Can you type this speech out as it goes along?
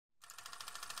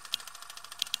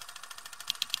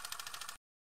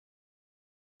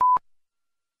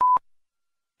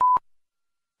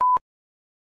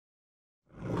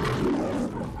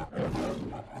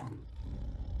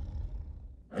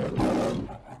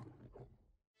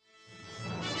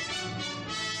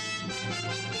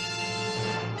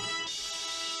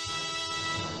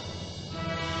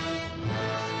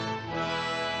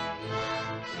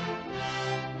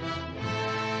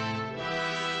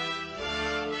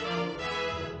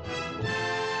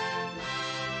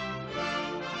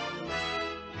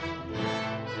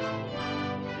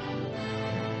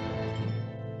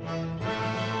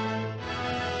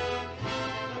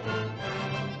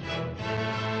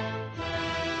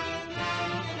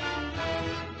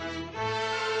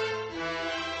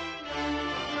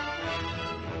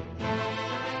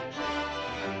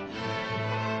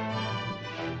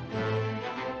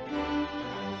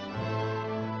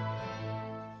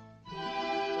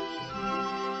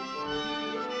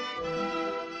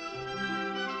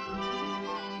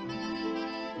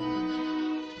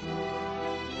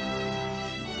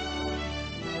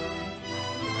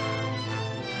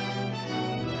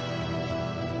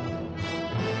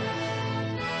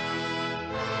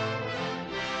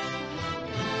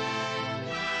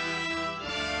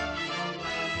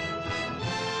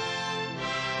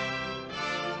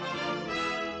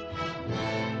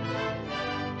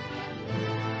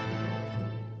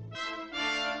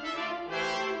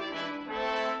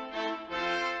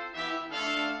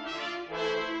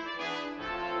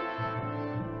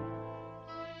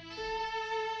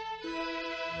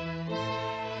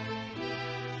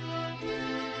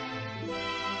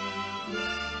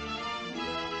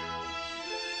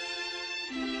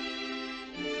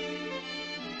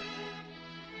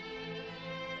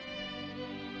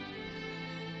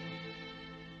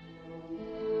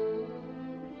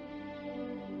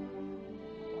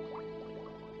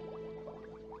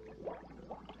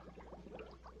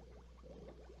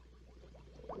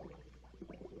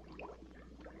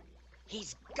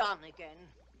He's gone again.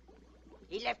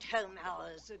 He left home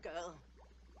hours ago.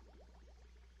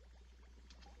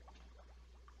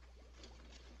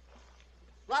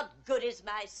 What good is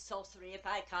my sorcery if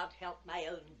I can't help my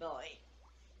own boy?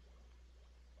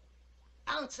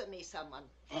 Answer me, someone.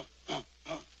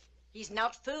 He's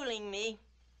not fooling me.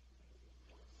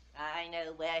 I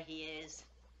know where he is.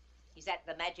 He's at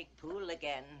the magic pool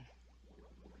again.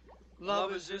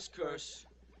 Love is his curse.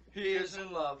 He is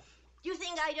in love. Do you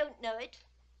think I don't know it?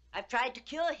 I've tried to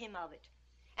cure him of it.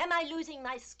 Am I losing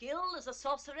my skill as a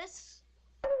sorceress?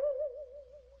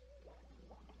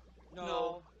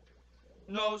 No.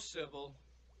 No, Sybil.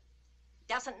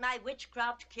 Doesn't my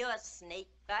witchcraft cure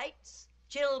snake bites,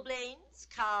 chilblains,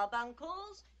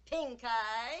 carbuncles, pink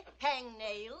eye,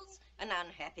 hangnails, and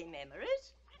unhappy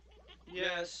memories?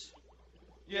 Yes.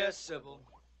 Yes, Sybil.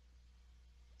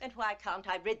 And why can't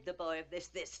I rid the boy of this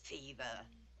fever?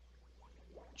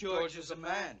 George is a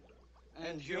man,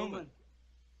 and human.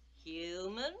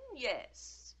 Human,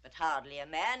 yes, but hardly a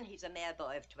man. He's a mere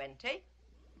boy of 20.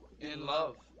 In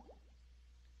love.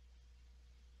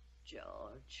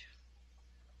 George,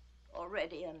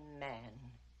 already a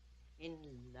man, in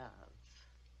love.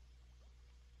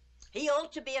 He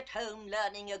ought to be at home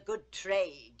learning a good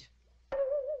trade,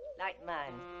 like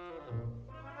mine.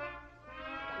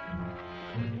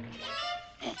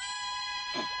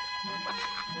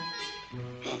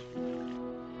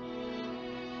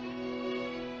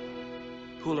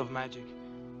 Pool of magic,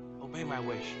 obey my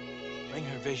wish. Bring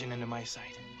her vision into my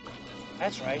sight.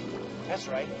 That's right. That's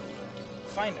right.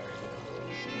 Find her.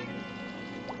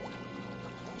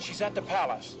 She's at the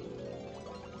palace.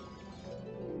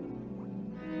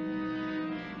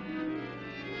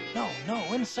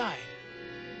 No, inside.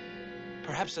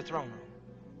 Perhaps the throne room.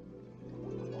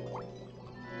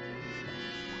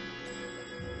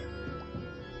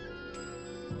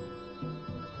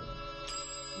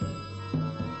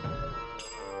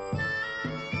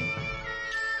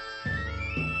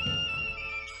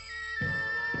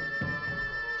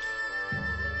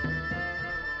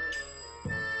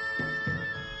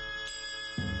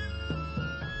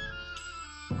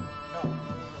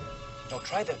 No,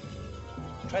 try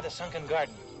the sunken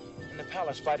garden in the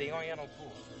palace by the Oriental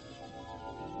pool.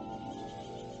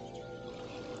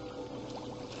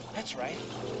 That's right.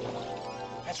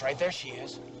 That's right, there she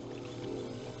is.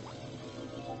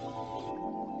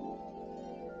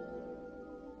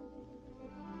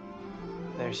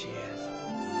 There she is.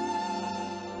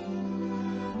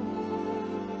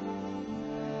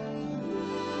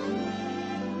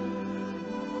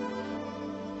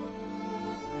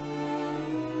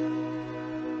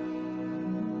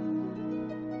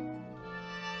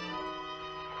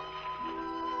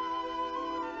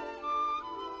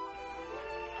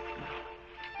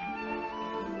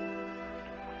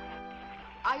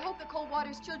 I hope the cold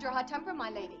water's chilled your hot temper, my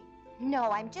lady.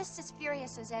 No, I'm just as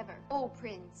furious as ever. Oh,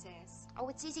 princess. Oh,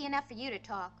 it's easy enough for you to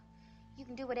talk. You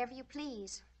can do whatever you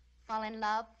please. Fall in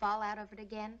love, fall out of it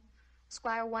again.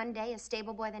 Squire one day, a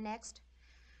stable boy the next.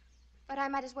 But I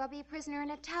might as well be a prisoner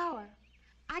in a tower.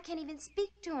 I can't even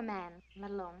speak to a man,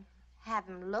 let alone have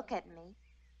him look at me.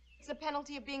 It's the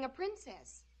penalty of being a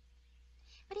princess.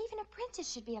 But even a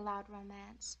princess should be allowed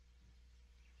romance.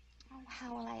 Oh,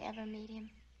 how will I ever meet him?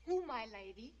 Who, my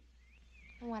lady?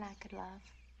 The one I could love.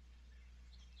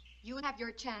 You'll have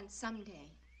your chance someday.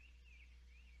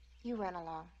 You run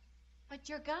along. But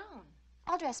your gown.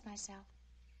 I'll dress myself.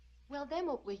 Well, then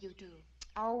what will you do?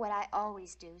 Oh, what I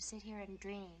always do, sit here and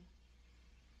dream.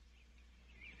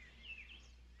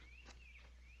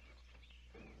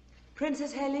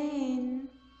 Princess Helene.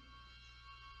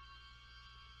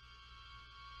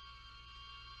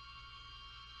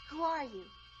 Who are you?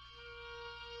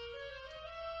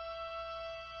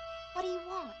 What do you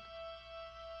want?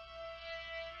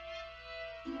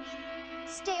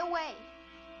 Stay away.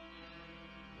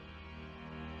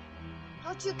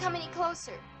 Don't you come any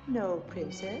closer. No,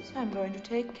 Princess. I'm going to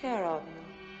take care of you.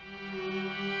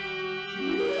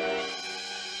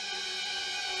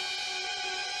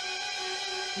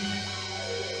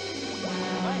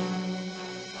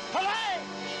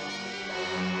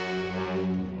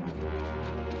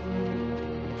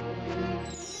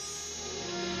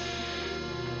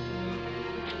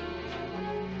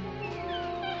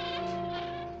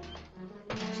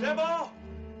 Sybil!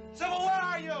 Sybil, where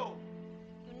are you?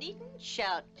 You needn't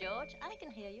shout, George. I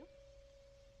can hear you.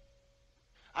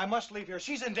 I must leave here.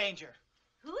 She's in danger.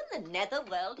 Who in the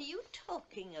netherworld are you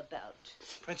talking about?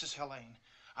 Princess Helene.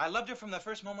 I loved her from the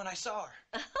first moment I saw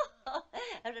her.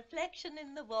 A reflection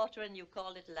in the water, and you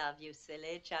call it love, you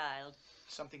silly child.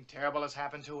 Something terrible has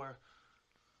happened to her.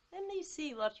 Let me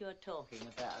see what you're talking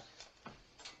about.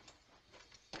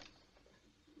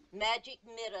 Magic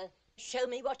mirror, show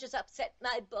me what has upset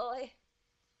my boy.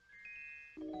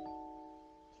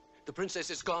 The princess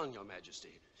is gone, Your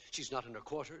Majesty. She's not in her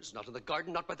quarters, not in the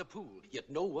garden, not by the pool. Yet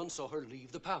no one saw her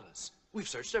leave the palace. We've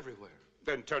searched everywhere.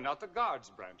 Then turn out the guards,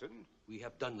 Branton. We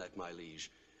have done that, my liege.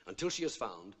 Until she is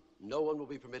found, no one will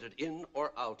be permitted in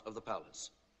or out of the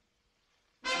palace.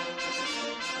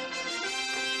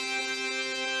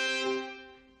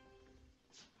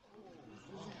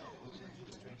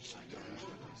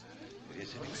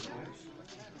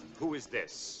 Who is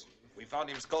this? We found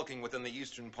him skulking within the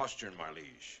eastern postern, my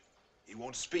liege. He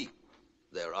won't speak.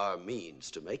 There are means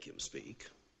to make him speak.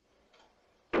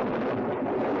 Sir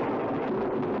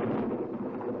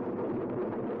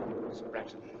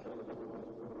Branton.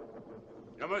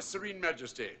 Your Most Serene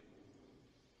Majesty,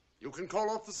 you can call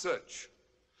off the search.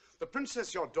 The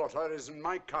princess, your daughter, is in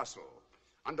my castle,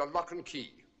 under lock and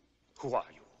key. Who are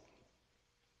you?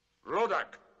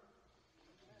 Lodak.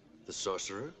 The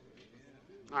sorcerer?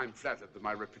 I'm flattered that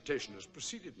my reputation has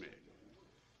preceded me.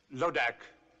 Lodak,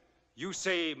 you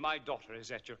say my daughter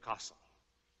is at your castle.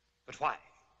 But why?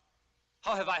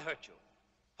 How have I hurt you?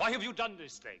 Why have you done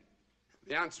this thing?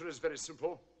 The answer is very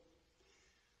simple.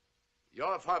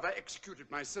 Your father executed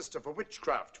my sister for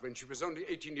witchcraft when she was only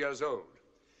 18 years old.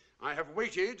 I have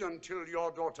waited until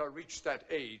your daughter reached that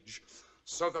age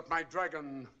so that my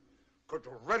dragon could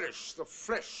relish the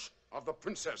flesh of the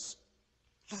princess.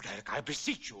 Lodak, I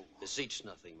beseech you. Beseech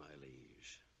nothing, my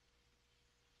liege.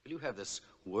 Will you have this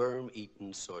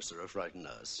worm-eaten sorcerer frighten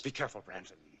us? Be careful,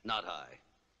 Branton. Not I.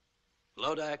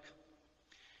 Lodak,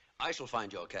 I shall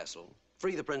find your castle,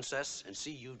 free the princess, and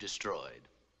see you destroyed.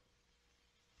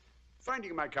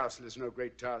 Finding my castle is no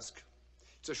great task.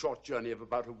 It's a short journey of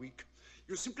about a week.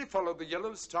 You simply follow the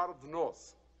yellow star of the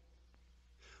north.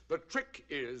 The trick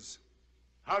is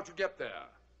how to get there,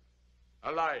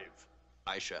 alive.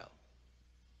 I shall.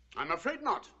 I'm afraid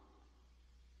not.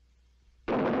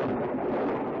 Now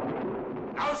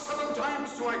 7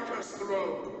 times do I curse the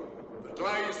road that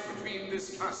lies between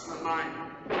this castle and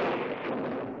mine.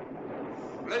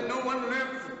 Let no one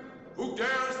live who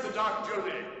dares the dark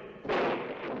journey.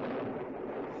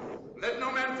 Let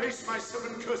no man face my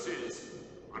 7 curses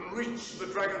and reach the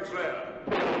dragon's lair.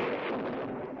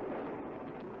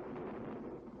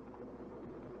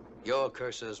 Your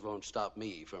curses won't stop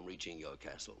me from reaching your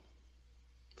castle.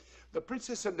 The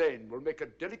Princess Elaine will make a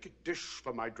delicate dish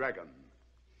for my dragon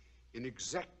in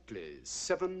exactly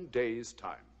 7 days'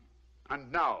 time. And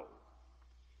now,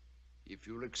 if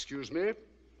you'll excuse me.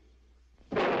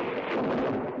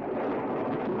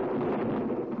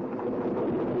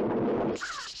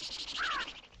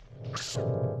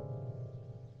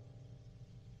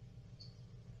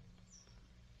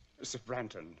 Sir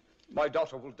Branton, my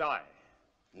daughter will die.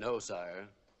 No, sire,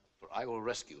 for I will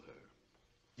rescue her.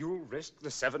 You'll risk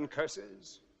the 7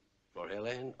 curses? For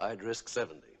Helene, I'd risk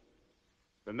 70.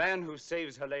 The man who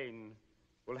saves Helene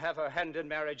will have her hand in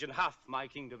marriage and half my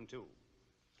kingdom, too.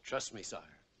 Trust me,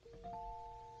 sire.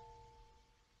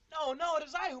 No, it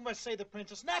is I who must save the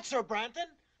princess, not Sir Branton.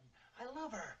 I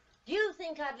love her. Do you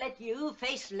think I'd let you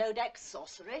face Lodak's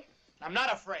sorcery? I'm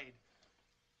not afraid.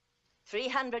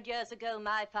 300 years ago,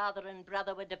 my father and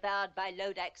brother were devoured by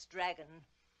Lodak's dragon.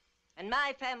 And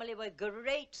my family were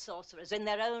great sorcerers in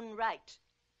their own right.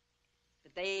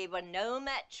 But they were no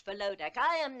match for Lodak.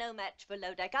 I am no match for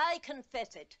Lodak. I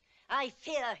confess it. I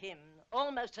fear him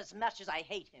almost as much as I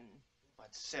hate him.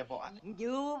 But Sybil,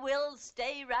 You will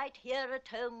stay right here at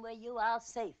home where you are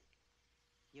safe.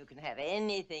 You can have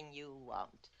anything you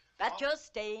want, but you're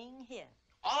staying here.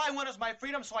 all I want is my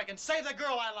freedom so I can save the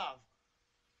girl I love.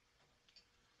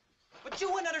 But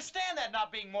you wouldn't understand that,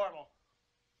 not being mortal.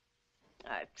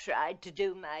 I've tried to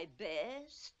do my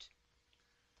best.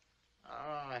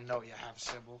 Oh, I know you have,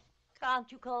 Sybil.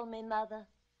 Can't you call me Mother?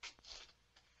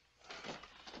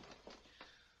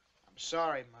 I'm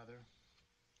sorry, Mother.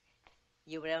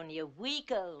 You were only a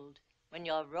week old when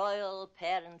your royal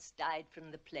parents died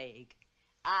from the plague.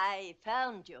 I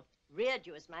found you, reared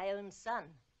you as my own son.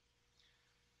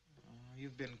 Oh,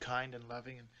 you've been kind and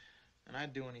loving, and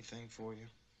I'd do anything for you.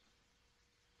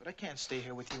 But I can't stay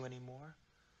here with you anymore.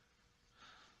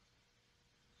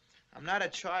 I'm not a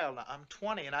child. I'm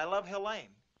 20, and I love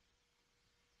Helene.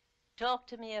 Talk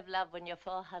to me of love when you're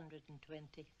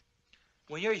 420.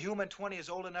 When your human 20 is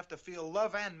old enough to feel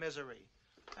love and misery.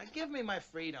 Now, give me my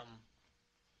freedom.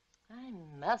 I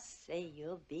must say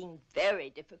you're being very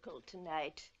difficult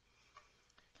tonight.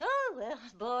 Oh, well,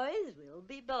 boys will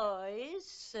be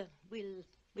boys. We'll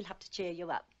have to cheer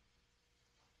you up.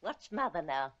 Watch Mother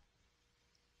now.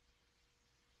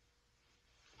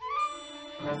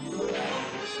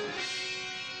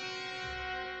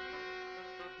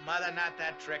 Mother, not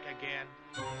that trick again.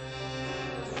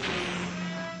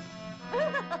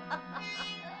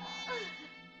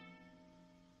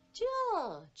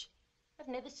 George, I've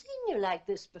never seen you like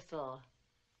this before.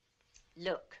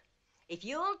 Look, if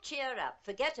you'll cheer up,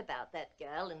 forget about that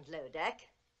girl and Lodak,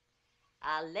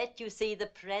 I'll let you see the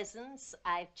presents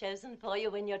I've chosen for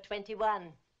you when you're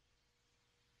 21.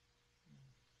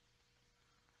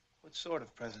 What sort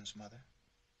of presents, Mother?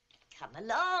 Come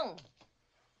along.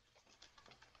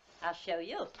 I'll show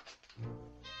you.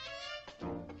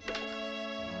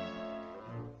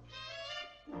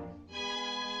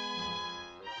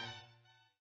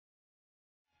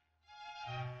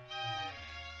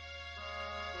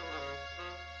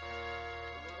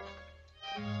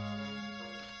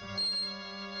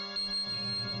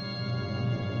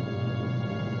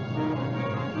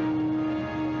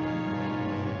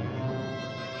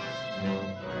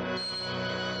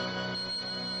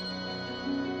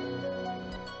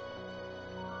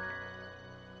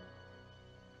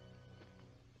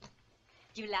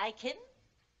 Do you like him?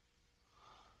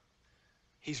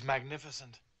 He's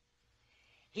magnificent.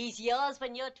 He's yours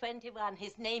when you're 21.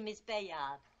 His name is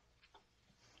Bayard.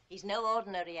 He's no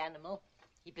ordinary animal.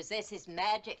 He possesses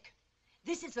magic.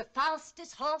 This is the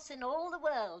fastest horse in all the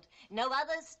world. No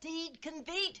other steed can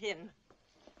beat him.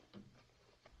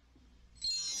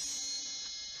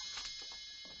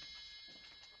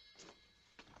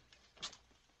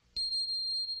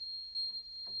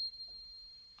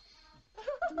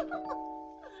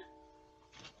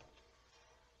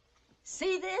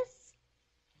 See this?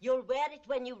 You'll wear it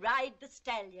when you ride the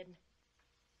stallion.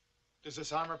 Does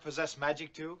this armor possess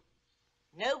magic, too?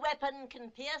 No weapon can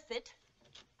pierce it.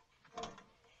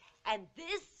 And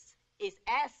this is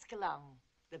Ascalon,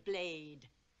 the blade.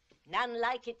 None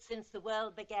like it since the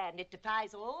world began. It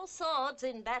defies all swords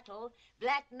in battle.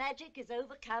 Black magic is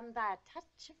overcome by a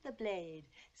touch of the blade.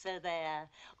 So there,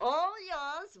 all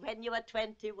yours when you are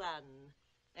 21.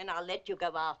 Then I'll let you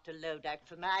go after Lodak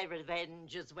for my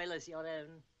revenge as well as your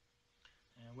own.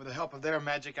 And with the help of their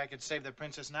magic, I could save the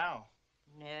princess now.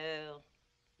 No,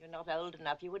 you're not old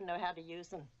enough. You wouldn't know how to use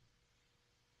them.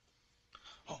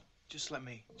 Oh, just let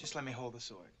me hold the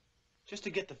sword. Just to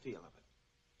get the feel of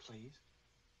it, please.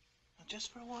 Well,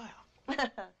 just for a while.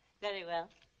 Very well.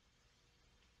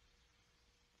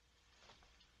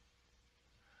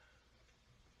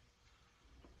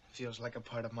 It feels like a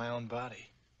part of my own body.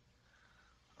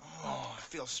 Oh, I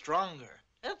feel stronger.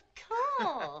 Of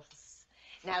course.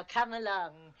 Now come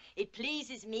along. It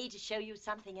pleases me to show you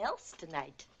something else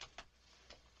tonight.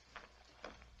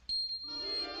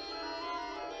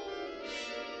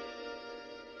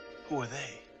 Who are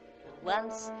they?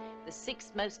 Once the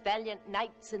 6 most valiant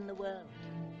knights in the world.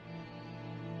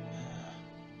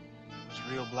 It was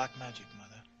real black magic,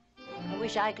 Mother. I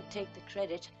wish I could take the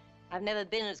credit. I've never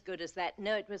been as good as that.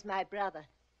 No, it was my brother.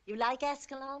 You like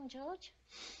Ascalon, George?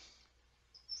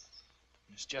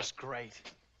 It's just great.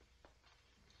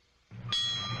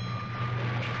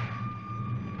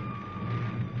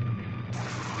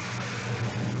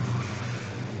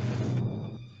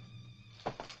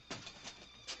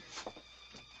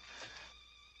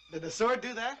 Did the sword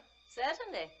do that?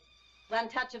 Certainly. One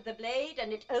touch of the blade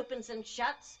and it opens and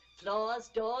shuts floors,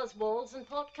 doors, walls, and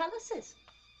portcullises.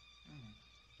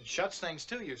 It shuts things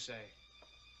too, you say?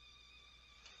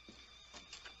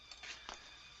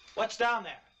 What's down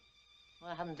there?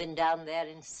 Well, I haven't been down there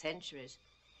in centuries.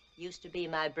 Used to be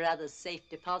my brother's safe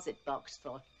deposit box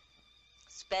for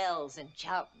spells,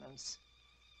 enchantments,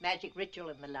 magic ritual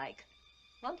and the like.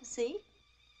 Want to see?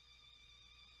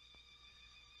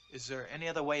 Is there any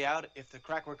other way out if the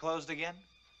crack were closed again?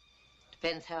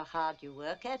 Depends how hard you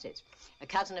work at it. A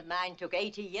cousin of mine took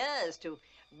 80 years to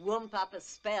whoomp up a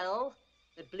spell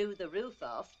that blew the roof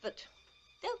off, but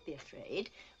don't be afraid.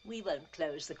 We won't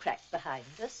close the crack behind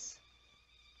us.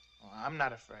 Well, I'm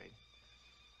not afraid.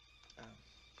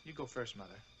 You go first, Mother.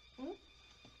 Hmm?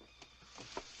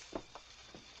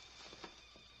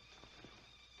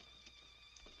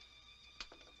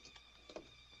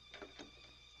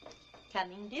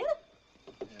 Coming, dear?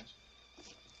 Yes.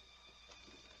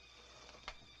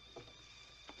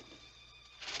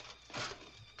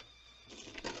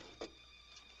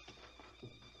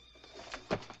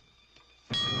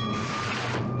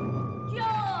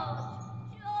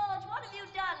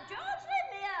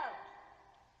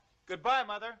 Goodbye,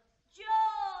 Mother. George,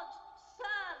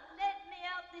 son, let me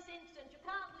out this instant. You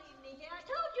can't leave me here. I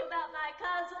told you about my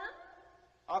cousin.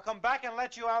 I'll come back and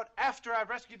let you out after I've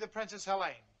rescued the Princess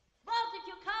Helene. What if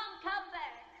you can't come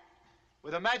back?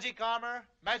 With a magic armor,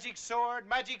 magic sword,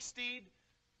 magic steed,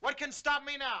 what can stop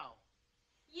me now?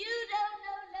 You don't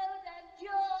know that,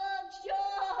 George,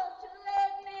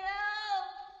 let me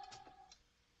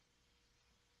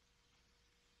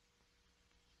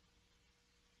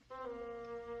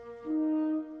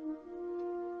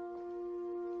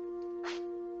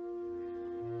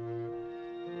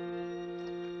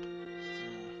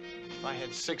I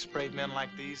had 6 brave men like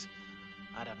these,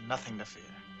 I'd have nothing to fear.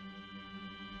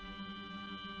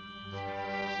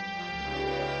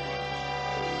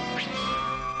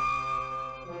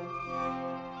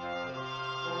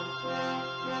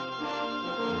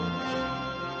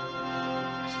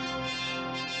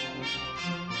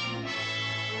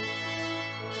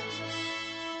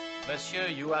 Monsieur,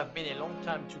 you have been a long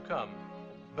time to come,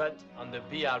 but on the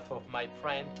behalf of my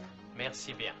friend,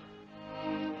 merci bien.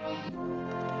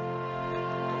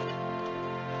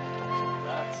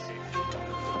 Grazie.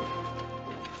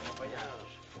 Bon voyage.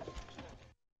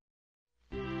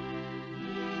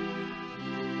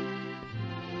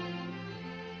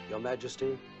 Your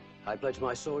Majesty, I pledge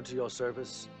my sword to your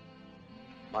service,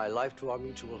 my life to our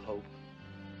mutual hope,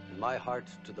 and my heart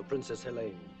to the Princess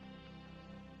Helene.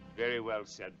 Very well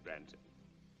said, Branton.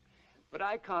 But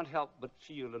I can't help but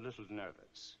feel a little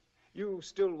nervous. You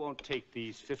still won't take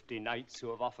these 50 knights who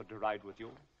have offered to ride with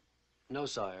you? No,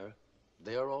 sire.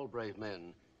 They are all brave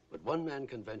men, but one man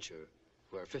can venture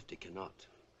where 50 cannot.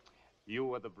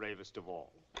 You are the bravest of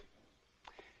all.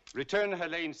 Return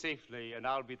Helene safely, and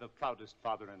I'll be the proudest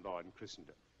father-in-law in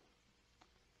Christendom.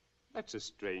 That's a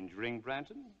strange ring,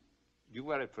 Branton. You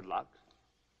wear it for luck?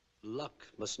 Luck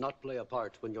must not play a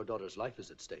part when your daughter's life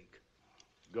is at stake.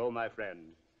 Go, my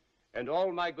friend, and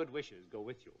all my good wishes go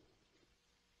with you.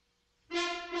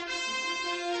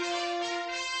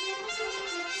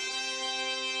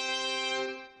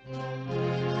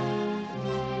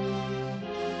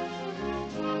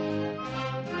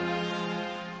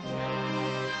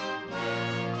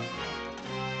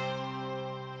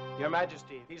 Your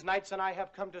Majesty, these knights and I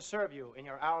have come to serve you in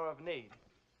your hour of need.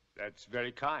 That's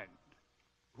very kind.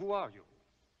 Who are you?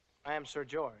 I am Sir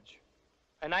George,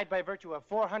 a knight by virtue of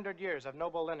 400 years of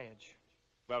noble lineage.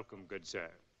 Welcome, good sir.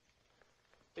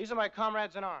 These are my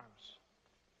comrades in arms.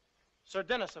 Sir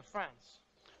Denis of France.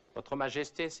 Votre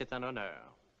Majesté, c'est un honneur.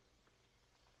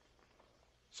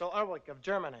 Sir Ulrich of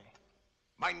Germany.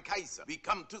 Mein Kaiser, we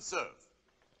come to serve.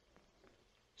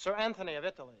 Sir Anthony of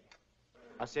Italy.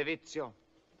 A servizio.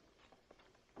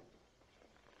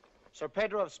 Sir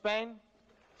Pedro of Spain.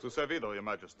 Su servido, Your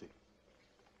Majesty.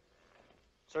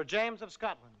 Sir James of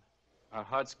Scotland. Our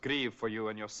hearts grieve for you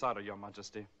and your sorrow, Your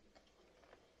Majesty.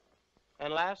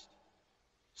 And last,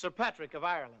 Sir Patrick of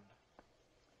Ireland.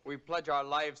 We pledge our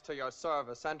lives to your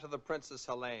service and to the Princess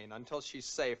Helene until she's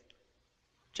safe.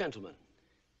 Gentlemen,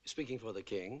 speaking for the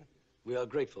king, we are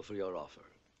grateful for your offer.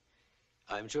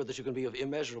 I'm sure that you can be of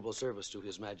immeasurable service to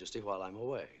His Majesty while I'm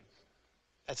away.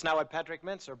 That's not what Patrick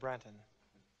meant, Sir Branton.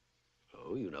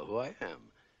 Oh, you know who I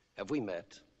am. Have we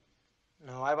met?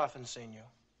 No, I've often seen you.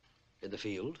 In the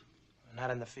field? Not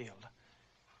in the field.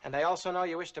 And I also know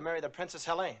you wish to marry the Princess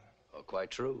Helene. Oh, quite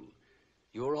true.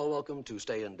 You are all welcome to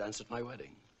stay and dance at my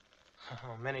wedding.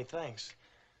 Oh, many thanks.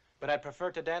 But I'd prefer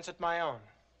to dance at my own.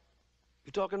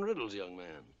 You talk in riddles, young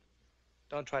man.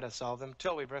 Don't try to solve them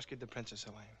till we've rescued the Princess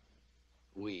Helene.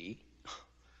 We?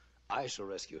 I shall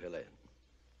rescue Helene.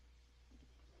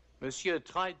 Monsieur,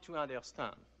 try to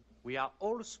understand. We are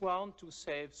all sworn to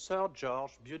save Sir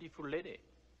George's beautiful lady.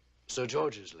 Sir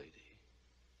George's lady?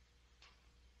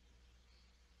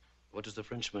 What does the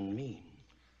Frenchman mean?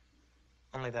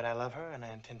 Only that I love her and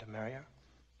I intend to marry her.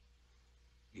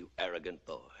 You arrogant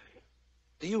boy.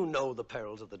 Do you know the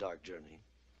perils of the dark journey?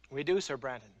 We do, Sir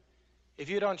Branton. If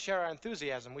you don't share our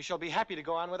enthusiasm, we shall be happy to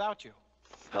go on without you.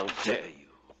 How dare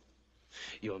you?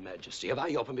 Your Majesty, have I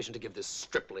your permission to give this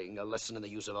stripling a lesson in the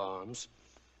use of arms?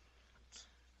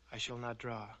 I shall not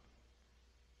draw,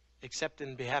 except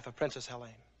in behalf of Princess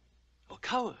Helene. Oh,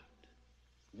 coward.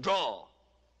 Draw.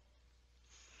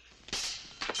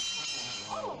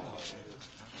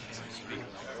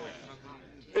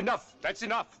 Enough. That's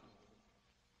enough.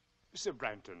 Sir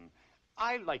Branton,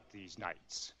 I like these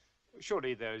knights.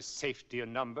 Surely there's safety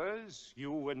in numbers.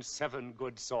 You and 7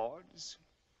 good swords.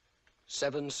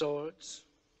 7 swords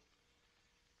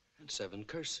and 7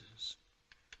 curses.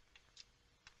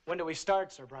 When do we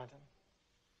start, Sir Branton?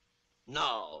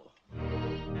 Now.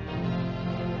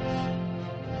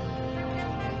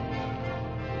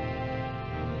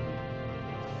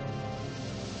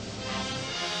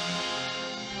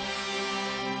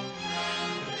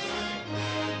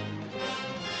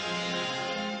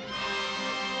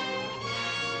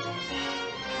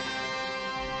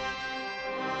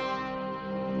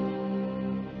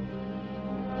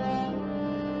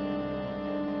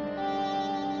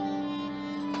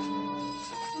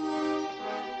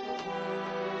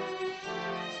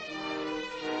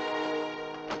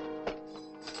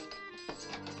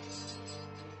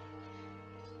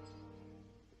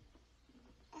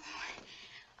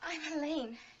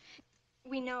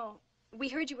 We know. We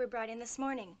heard you were brought in this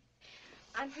morning.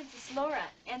 I'm Princess Laura,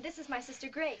 and this is my sister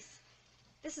Grace.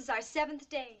 This is our 7th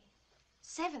day.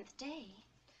 7th day?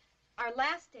 Our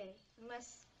last day,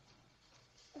 unless...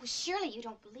 Well, surely you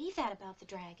don't believe that about the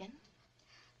dragon.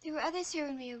 There were others here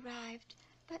when we arrived,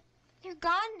 but they're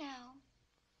gone now.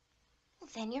 Well,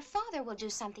 then your father will do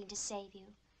something to save you.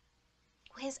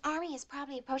 Well, his army is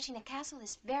probably approaching the castle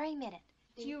this very minute.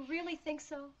 Do you really think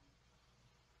so?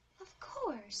 Of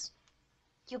course.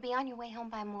 You'll be on your way home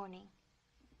by morning.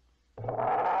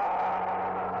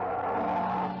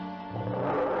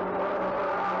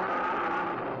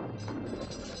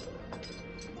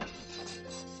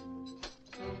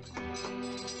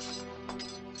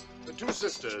 The two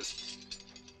sisters.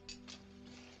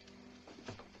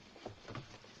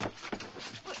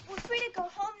 We're free to go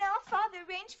home now. Father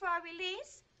arranged for our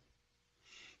release.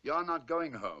 You're not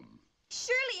going home.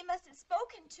 Surely you must have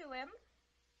spoken to him.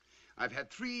 I've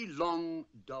had 3 long,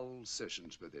 dull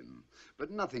sessions with him, but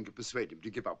nothing could persuade him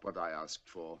to give up what I asked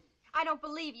for. I don't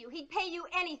believe you. He'd pay you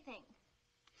anything.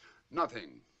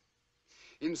 Nothing.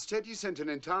 Instead, he sent an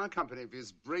entire company of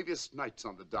his bravest knights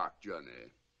on the dark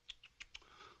journey.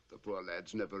 The poor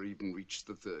lads never even reached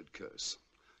the 3rd curse.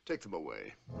 Take them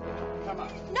away. Come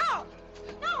on. No!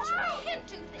 No, you can't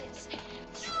do this.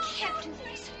 You can't do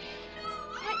this.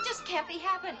 It just can't be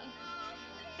happening.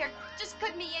 There just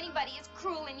couldn't be anybody as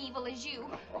cruel and evil as you.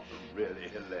 Oh, really,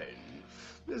 Helene?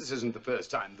 This isn't the first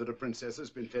time that a princess has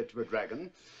been fed to a dragon,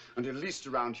 and at least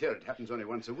around here it happens only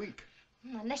once a week.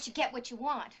 Unless you get what you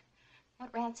want.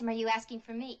 What ransom are you asking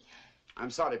from me?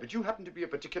 I'm sorry, but you happen to be a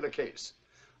particular case.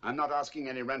 I'm not asking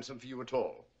any ransom for you at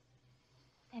all.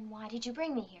 Then why did you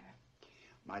bring me here?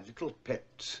 My little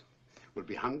pet will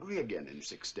be hungry again in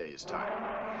 6 days' time.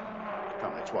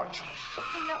 Come, let's watch.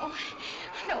 Oh, no.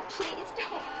 No, please,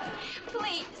 don't.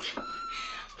 Please.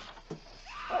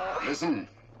 Listen.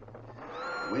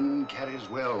 Wind carries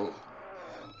well.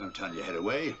 Don't turn your head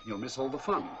away. You'll miss all the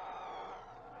fun.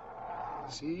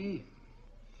 See?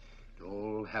 It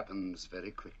all happens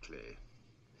very quickly.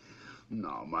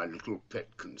 Now my little pet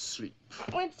can sleep.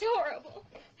 Oh, it's horrible.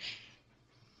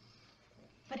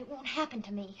 But it won't happen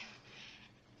to me.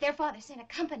 Their father sent a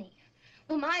company.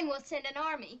 Well, mine will send an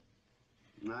army.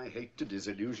 I hate to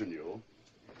disillusion you.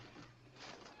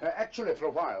 Actually, for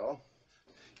a while,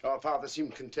 your father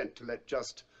seemed content to let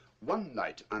just one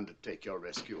knight undertake your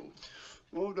rescue.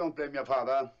 Oh, don't blame your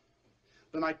father.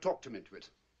 The knight talked him into it.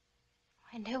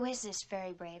 And who is this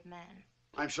very brave man?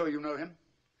 I'm sure you know him.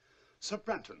 Sir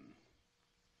Branton.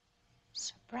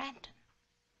 Sir Branton?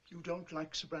 You don't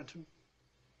like Sir Branton?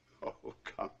 Oh,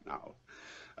 come now.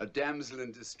 A damsel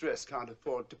in distress can't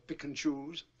afford to pick and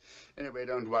choose. Anyway,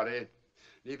 don't worry.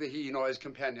 Neither he nor his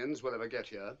companions will ever get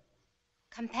here.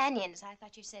 Companions? I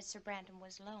thought you said Sir Branton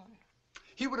was alone.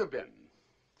 He would have been.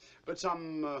 But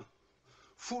some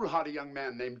foolhardy young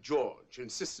man named George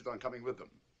insisted on coming with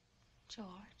them.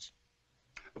 George?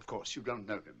 Of course, you don't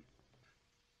know him.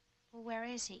 Well, where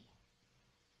is he?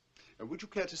 Would you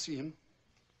care to see him?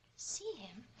 See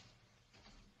him?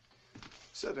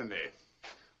 Certainly.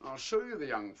 I'll show you the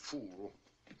young fool.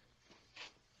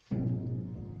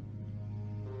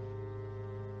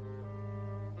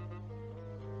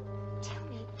 Tell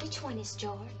me, which one is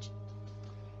George?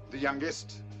 The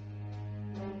youngest.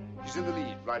 He's in the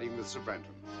lead, riding with Sir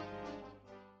Branton.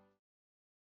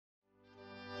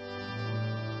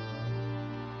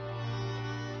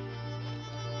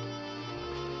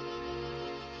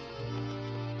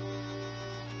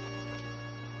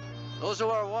 Those who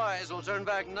are wise will turn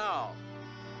back now.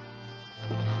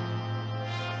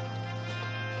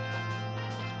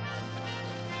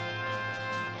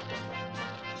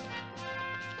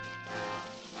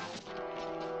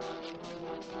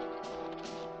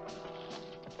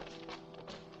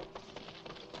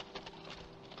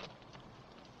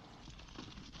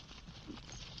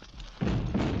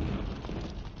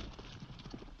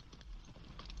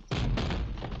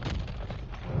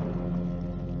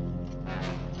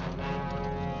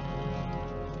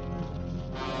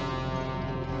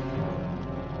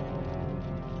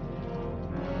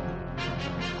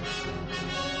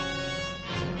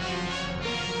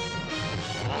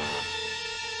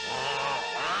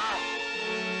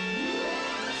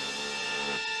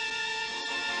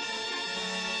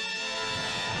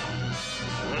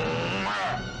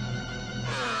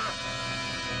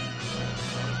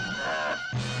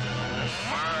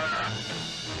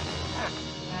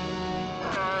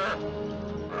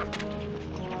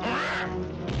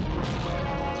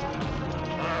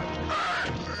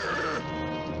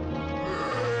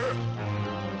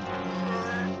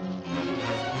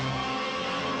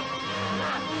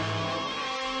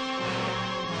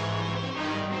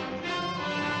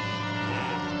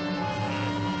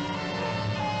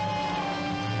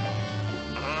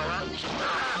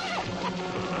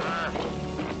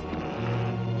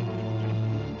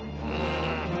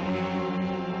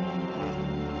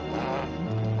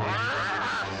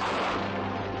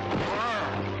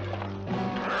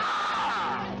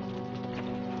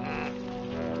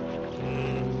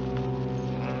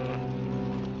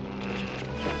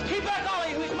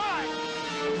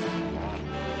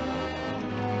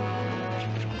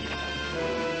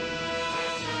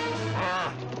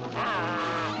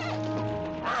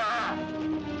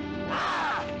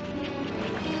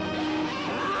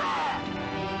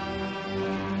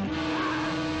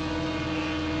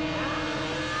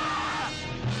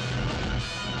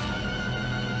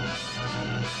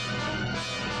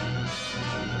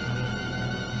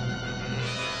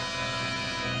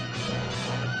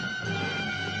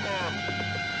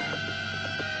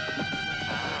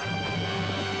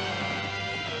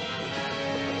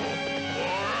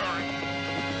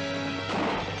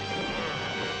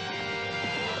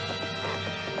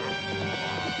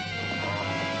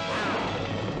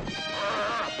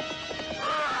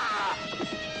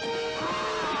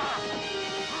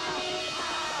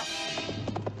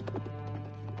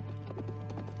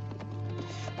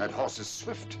 That horse is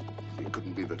swift. It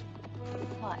couldn't be that.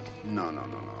 What? No.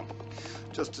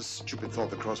 Just a stupid thought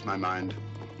that crossed my mind.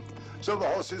 So the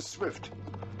horse is swift.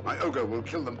 My ogre will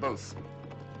kill them both.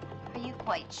 Are you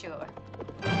quite sure?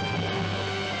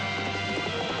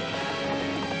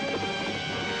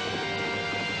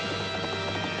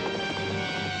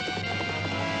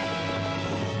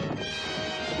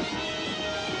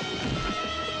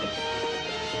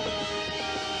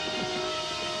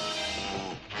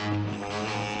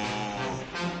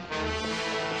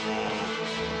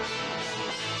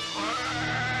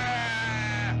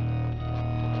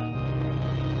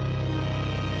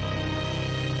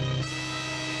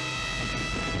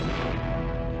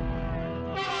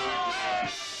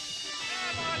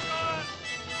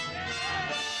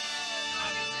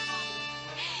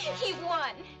 He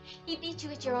won. He beat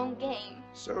you at your own game.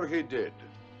 So he did.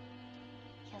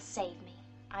 He'll save me.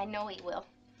 I know he will.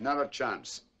 Not a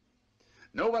chance.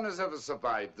 No one has ever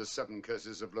survived the 7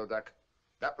 curses of Lodak.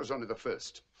 That was only the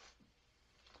first.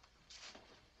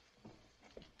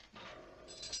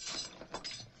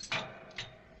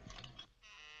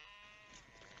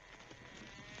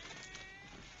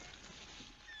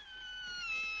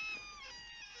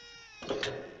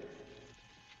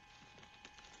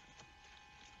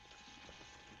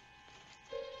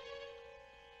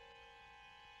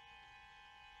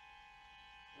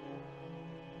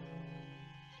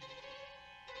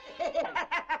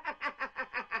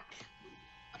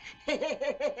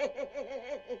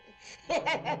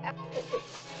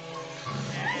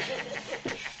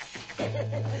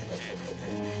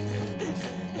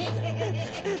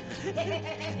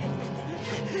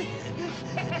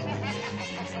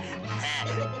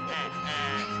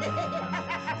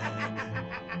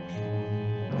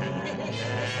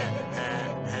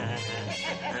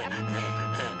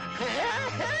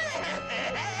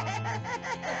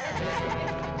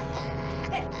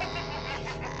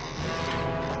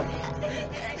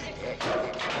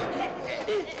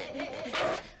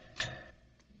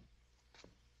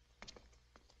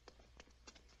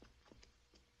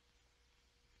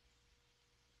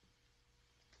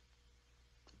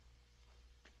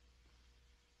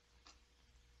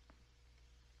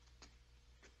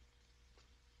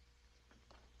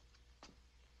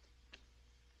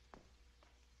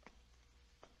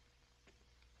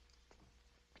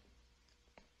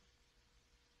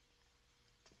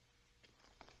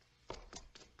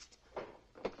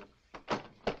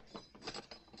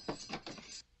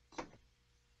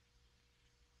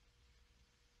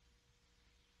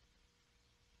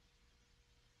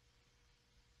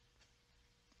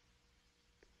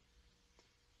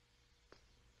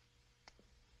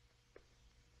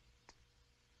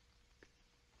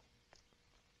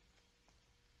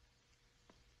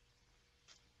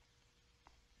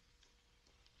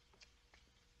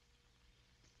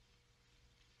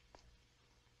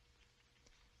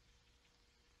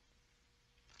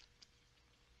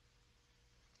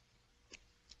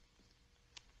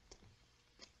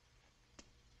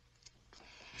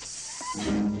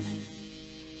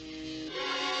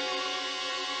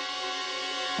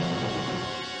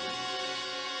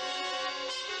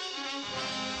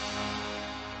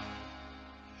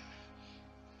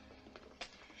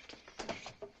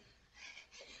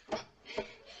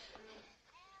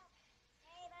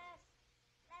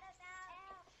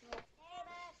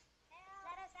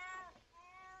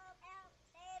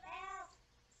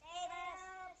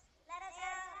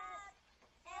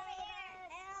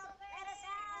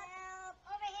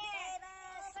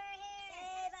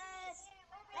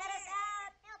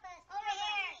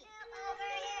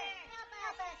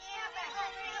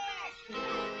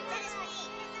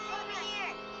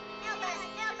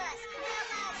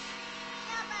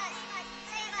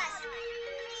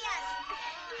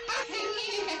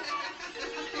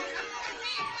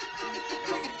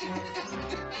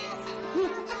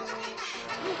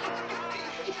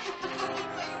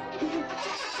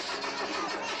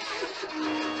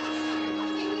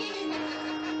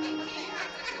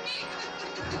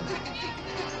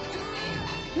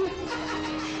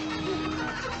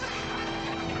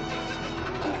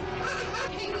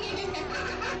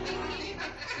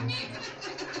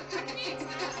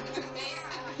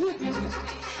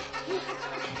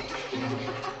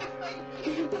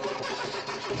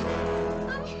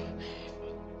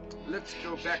 Let's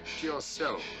go back to your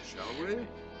cell, shall we?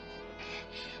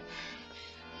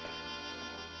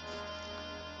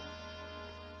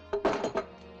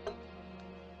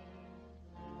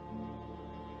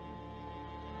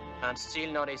 And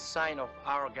still not a sign of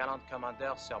our gallant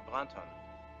commander, Sir Branton.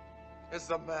 Is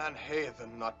the man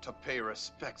heathen not to pay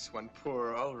respects when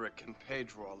poor Ulrich and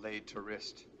Pedro are laid to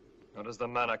rest? Or is the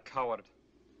man a coward?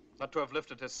 Not to have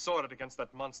lifted his sword against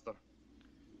that monster.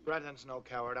 Branton's no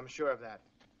coward, I'm sure of that.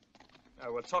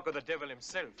 We'll talk of the devil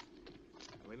himself.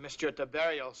 We missed you at the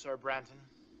burial, Sir Branton.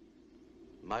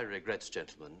 My regrets,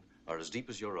 gentlemen, are as deep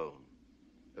as your own.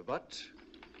 But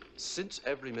since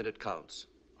every minute counts,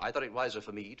 I thought it wiser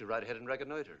for me to ride ahead and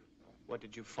reconnoiter. What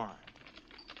did you find?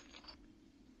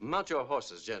 Mount your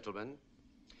horses, gentlemen,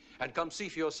 and come see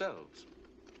for yourselves.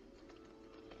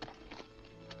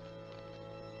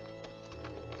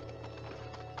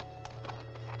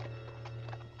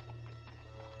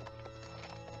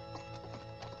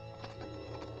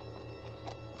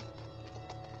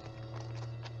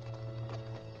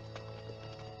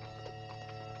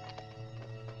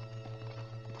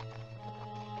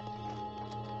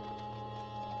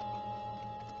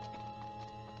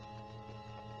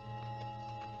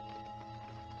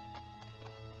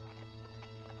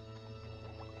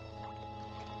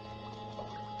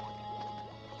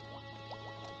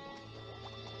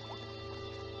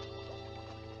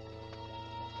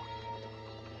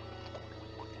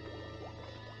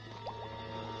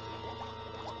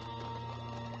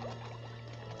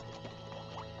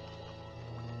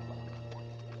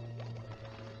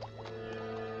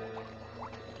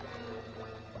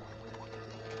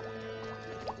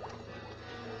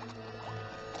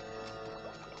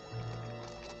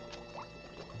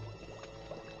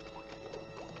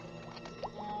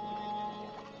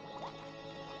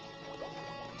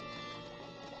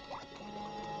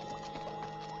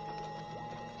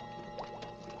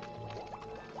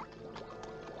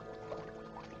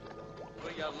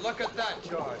 Look at that,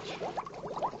 George.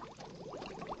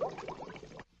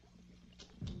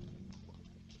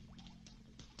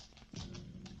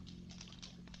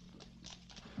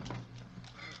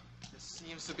 This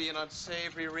seems to be an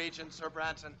unsavory region, Sir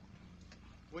Branton.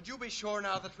 Would you be sure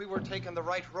now that we were taking the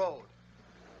right road?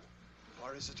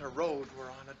 Or is it a road we're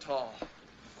on at all?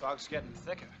 Fog's getting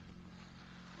thicker.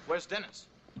 Where's Dennis?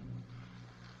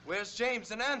 Where's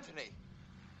James and Anthony?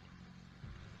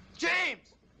 James!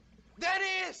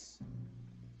 Dennis!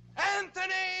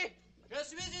 Anthony! Je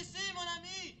suis ici, mon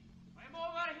ami! I'm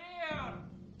over here!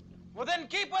 Well, then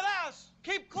keep with us!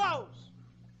 Keep close!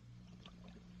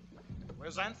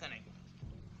 Where's Anthony?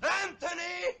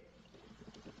 Anthony!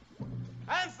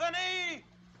 Anthony!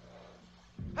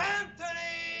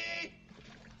 Anthony!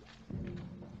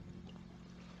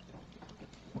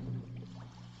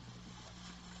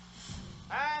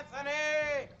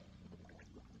 Anthony!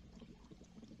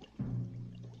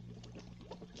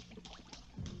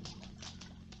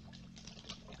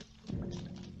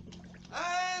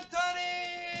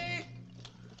 Anthony!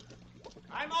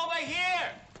 I'm over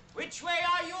here! Which way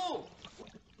are you?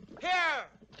 Here!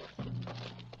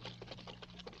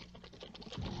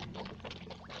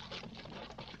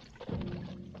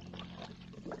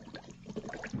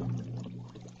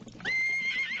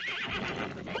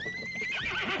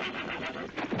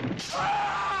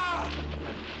 Ah!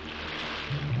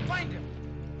 Find him!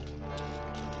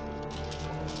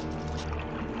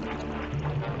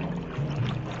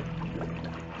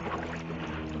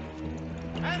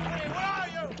 Anthony, where are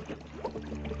you?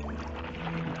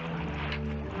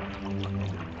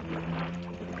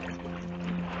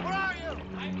 Where are you?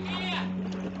 I'm here!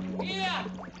 Here!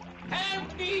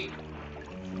 Help me!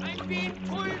 I'm being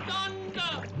pulled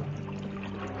under!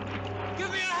 Give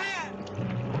me a hand!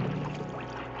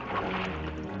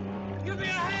 Give me a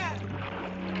hand!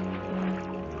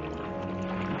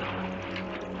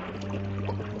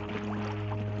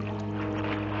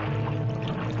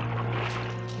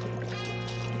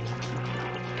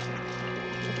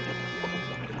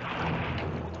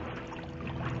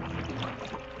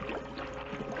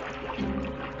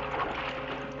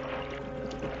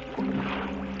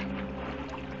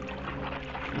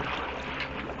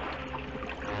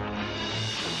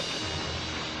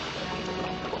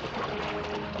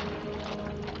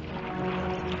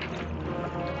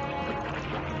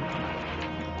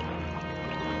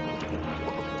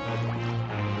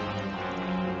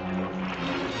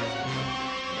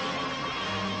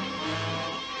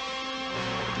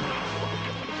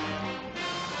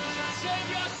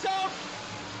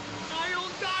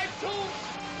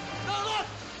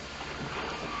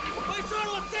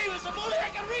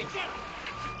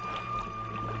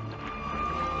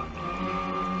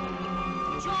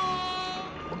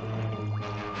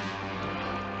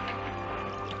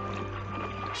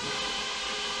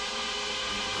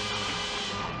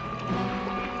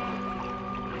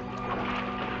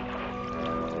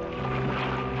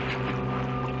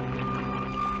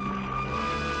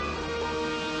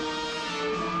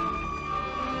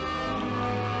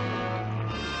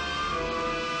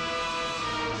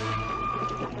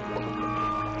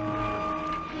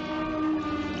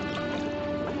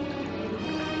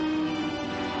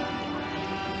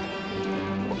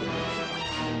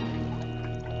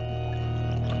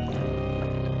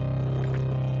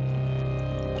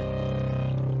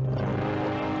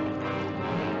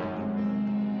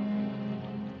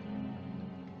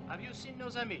 you seen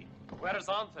nos amis? Where's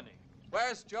Anthony?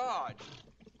 Where's George?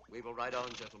 We will ride on,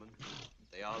 gentlemen.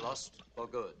 They are lost for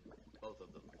good, both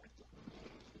of them.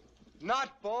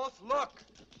 Not both. Look.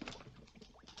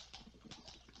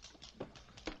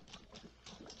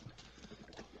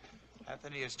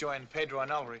 Anthony has joined Pedro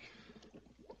and Ulrich.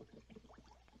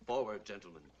 Forward,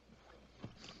 gentlemen.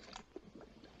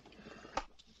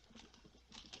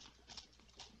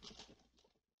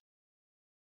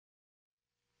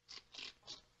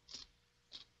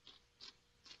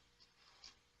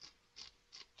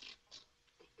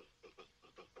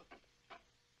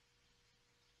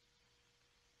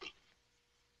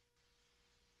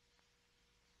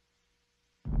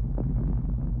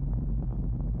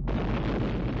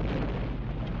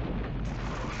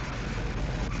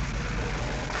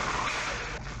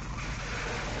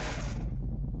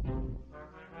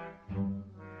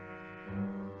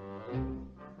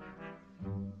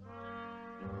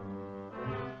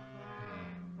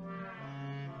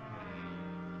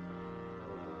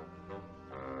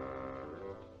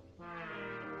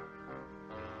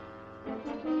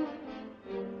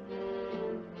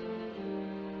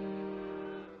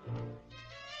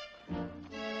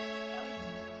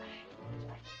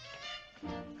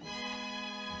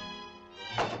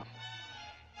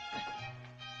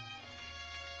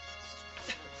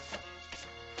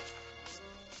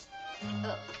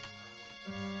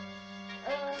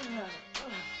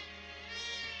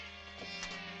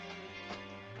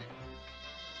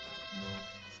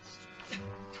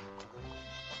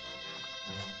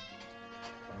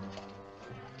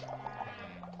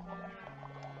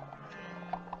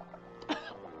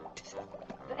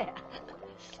 There.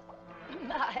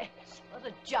 My, what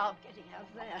a job getting out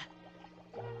there.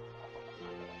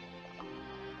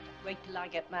 Wait till I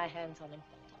get my hands on him.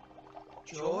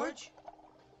 George?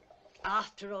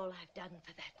 After all I've done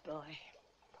for that boy.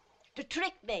 To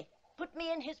trick me, put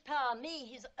me in his power, me,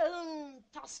 his own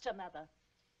foster mother.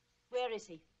 Where is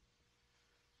he?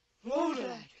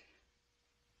 Lodak!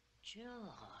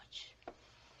 George,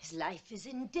 his life is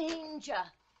in danger.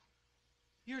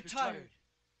 You're tired.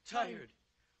 Tired.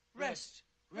 Rest.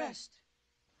 Rest.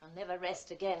 I'll never rest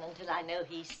again until I know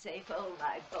he's safe. Oh,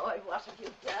 my boy, what have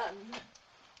you done?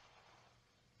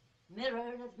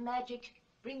 Mirror of magic,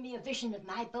 bring me a vision of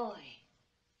my boy.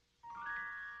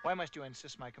 Why must you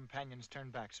insist my companions turn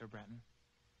back, Sir Brenton?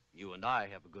 You and I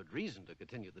have a good reason to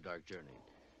continue the dark journey.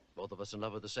 Both of us in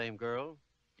love with the same girl.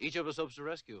 Each of us hopes to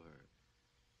rescue her.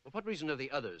 But what reason have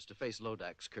the others to face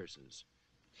Lodak's curses?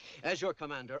 As your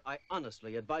commander, I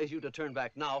honestly advise you to turn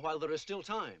back now while there is still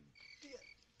time.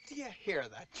 Do you hear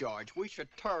that, George? We should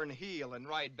turn heel and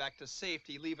ride back to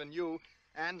safety, leaving you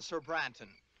and Sir Branton.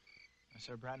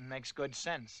 Sir Branton makes good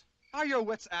sense. Are your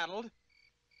wits addled?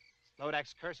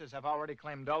 Lodak's curses have already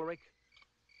claimed Ulrich,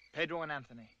 Pedro, and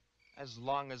Anthony. As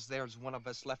long as there's one of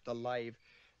us left alive,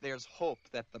 there's hope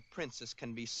that the princess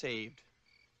can be saved.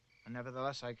 And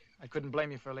nevertheless, I couldn't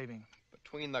blame you for leaving.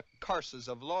 Between the curses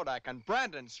of Lodak and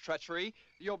Brandon's treachery,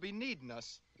 you'll be needing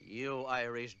us. You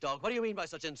Irish dog. What do you mean by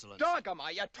such insolence? Dog am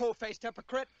I, you two-faced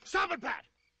hypocrite? Stop it, Pat!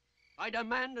 I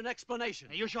demand an explanation.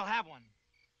 You shall have one.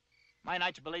 My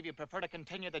knights believe you prefer to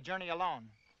continue the journey alone,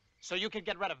 so you can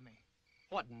get rid of me.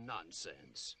 What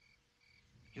nonsense.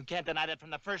 You can't deny that from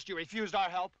the first you refused our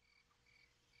help.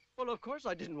 Well, of course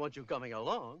I didn't want you coming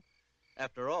along.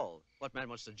 After all, what man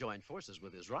wants to join forces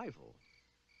with his rival?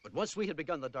 But once we had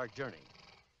begun the dark journey,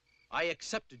 I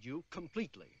accepted you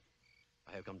completely.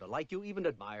 I have come to like you, even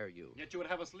admire you. Yet you would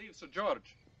have us leave, Sir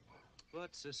George.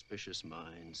 What suspicious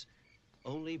minds.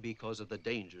 Only because of the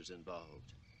dangers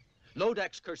involved.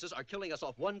 Lodak's curses are killing us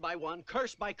off one by one,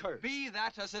 curse by curse. Be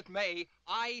that as it may,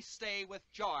 I stay with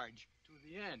George. To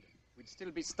the end. We'd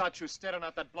still be statues staring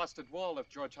at that blasted wall if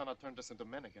George Hanna turned us into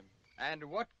men again. And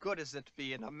what good is it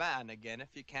being a man again if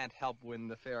you can't help win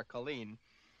the fair Colleen?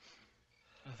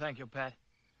 Thank you, Pat.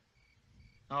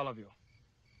 All of you.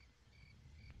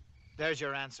 There's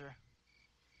your answer.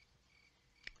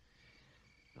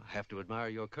 I have to admire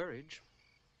your courage.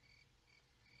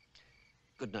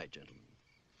 Good night, gentlemen.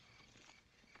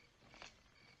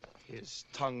 His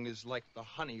tongue is like the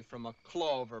honey from a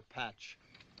clover patch.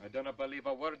 I do not believe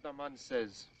a word the man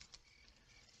says.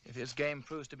 If his game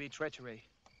proves to be treachery,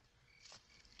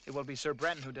 it will be Sir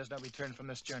Brenton who does not return from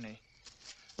this journey.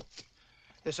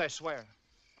 This I swear.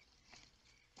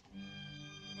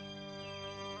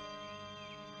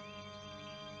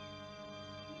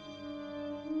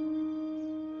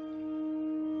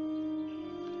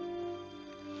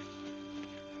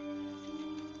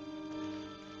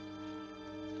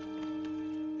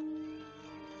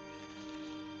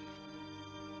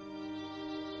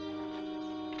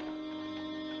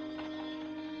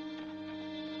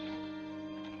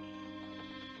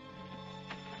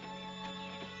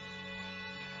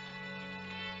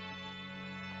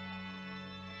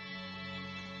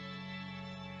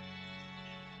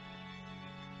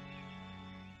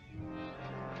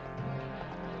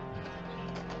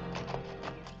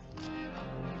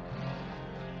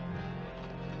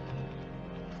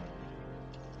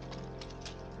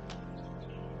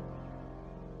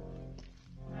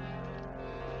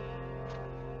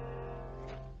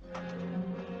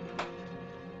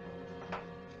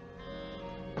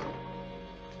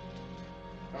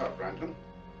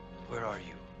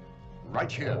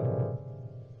 right here.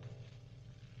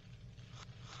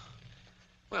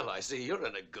 Well, I see you're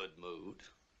in a good mood.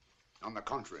 On the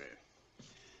contrary,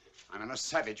 I'm in a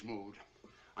savage mood.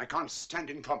 I can't stand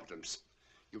incompetence.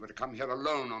 You were to come here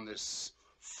alone on this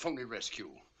phony rescue.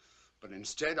 But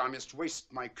instead, I must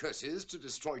waste my curses to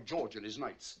destroy George and his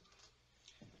knights.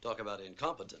 Talk about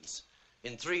incompetence.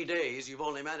 In 3 days, you've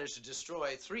only managed to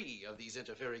destroy 3 of these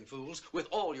interfering fools with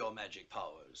all your magic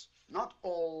powers. Not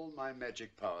all my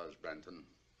magic powers, Branton.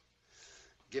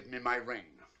 Give me my ring,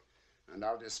 and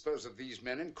I'll dispose of these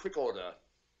men in quick order.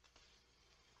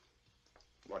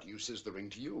 What use is the ring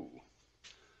to you?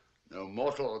 No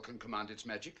mortal can command its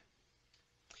magic.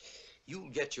 You'll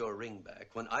get your ring back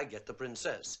when I get the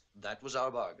princess. That was our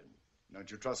bargain.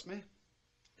 Don't you trust me?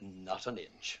 Not an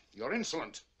inch. You're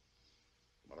insolent.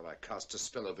 What if I cast a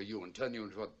spell over you and turn you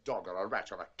into a dog or a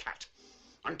rat or a cat?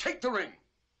 And take the ring!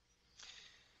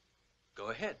 Go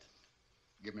ahead.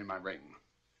 Give me my ring.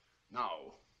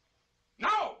 Now.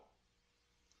 Now!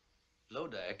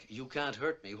 Lodak, you can't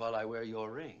hurt me while I wear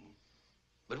your ring.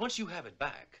 But once you have it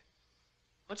back,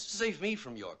 what's to save me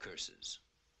from your curses?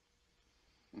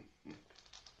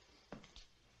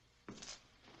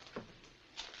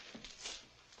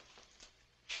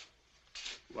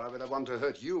 Why would I want to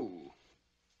hurt you?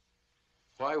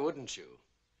 Why wouldn't you?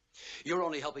 You're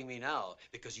only helping me now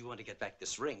because you want to get back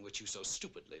this ring which you so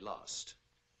stupidly lost.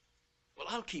 Well,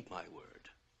 I'll keep my word.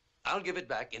 I'll give it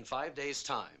back in 5 days'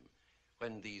 time,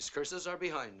 when these curses are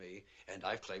behind me and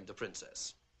I've claimed the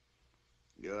princess.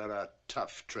 You're a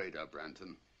tough trader,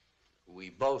 Branton.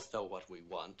 We both know what we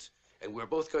want, and we're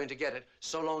both going to get it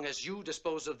so long as you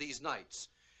dispose of these knights,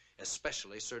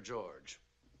 especially Sir George.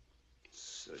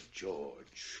 Sir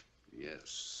George,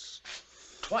 yes.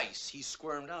 Twice he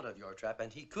squirmed out of your trap,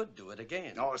 and he could do it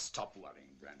again. Oh, stop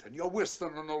worrying, Branton. You're worse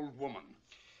than an old woman.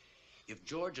 If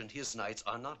George and his knights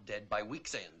are not dead by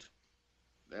week's end,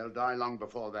 they'll die long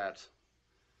before that.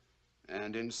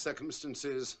 And in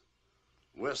circumstances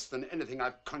worse than anything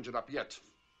I've conjured up yet.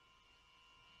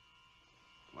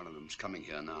 One of them's coming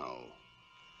here now.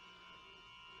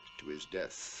 To his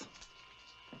death.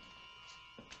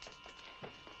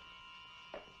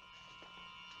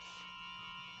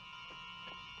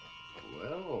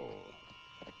 Well,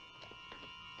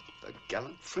 the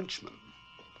gallant Frenchman.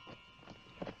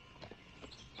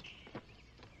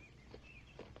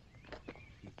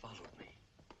 He followed me.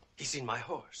 He's seen my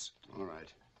horse. All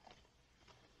right.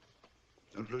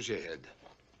 Don't lose your head.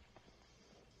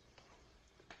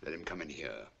 Let him come in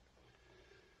here.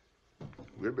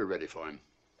 We'll be ready for him.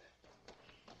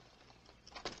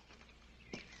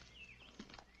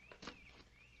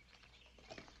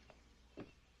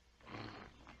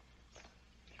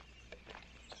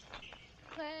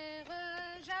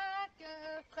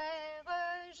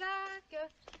 Frère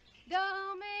Jacques,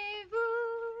 dormez-vous,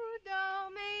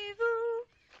 dormez-vous,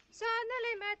 sonne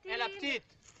les matines. Et la petite,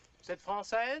 vous êtes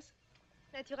française?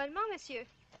 Naturellement, monsieur.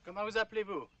 Comment vous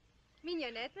appelez-vous?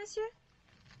 Mignonnette, monsieur.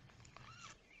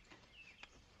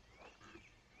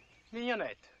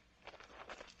 Mignonnette.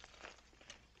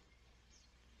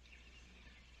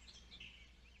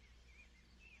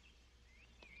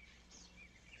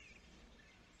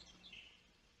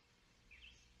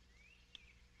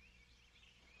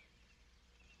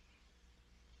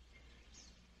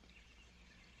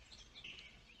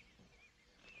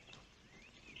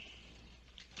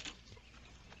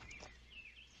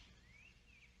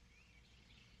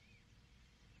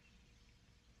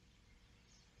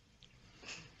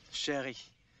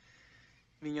 Chérie,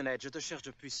 Mignonnette, je te cherche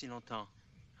depuis si longtemps.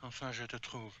 Enfin, je te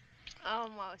trouve. Oh,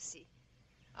 moi aussi.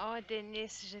 Oh,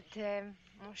 Denis, je t'aime,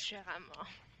 mon cher amant.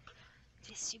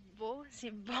 Tu es si beau,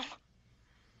 si bon.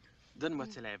 Donne-moi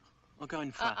tes lèvres. Encore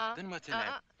une fois, donne-moi tes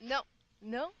lèvres. Non,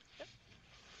 non.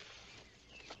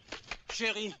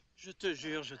 Chérie, je te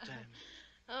jure, je t'aime.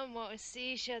 Oh, moi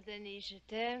aussi, cher Denis, je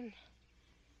t'aime.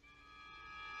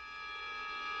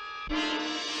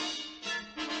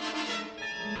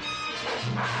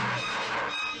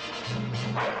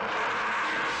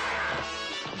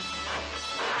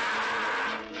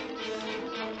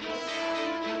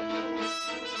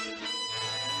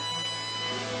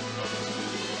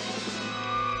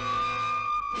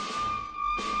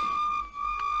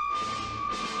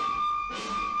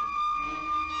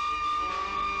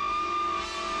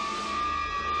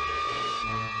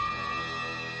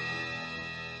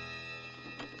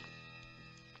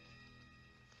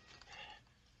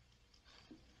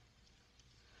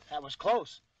 That was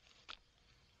close.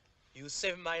 You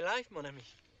saved my life, mon ami.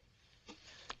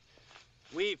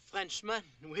 We Frenchmen,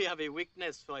 we have a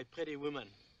weakness for a pretty woman.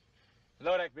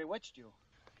 Lodak bewitched you.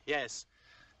 Yes.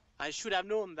 I should have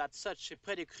known that such a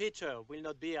pretty creature will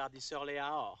not be at this early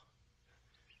hour.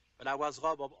 But I was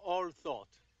robbed of all thought,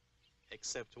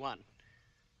 except one.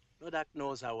 Lodak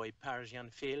knows how a Parisian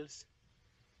feels.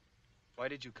 Why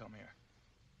did you come here?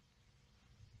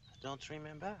 I don't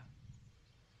remember.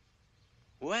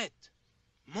 Wait!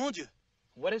 Mon Dieu!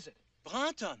 What is it?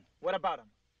 Branton! What about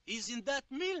him? He's in that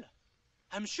mill.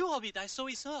 I'm sure of it. I saw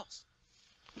his horse.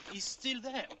 He's still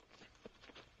there.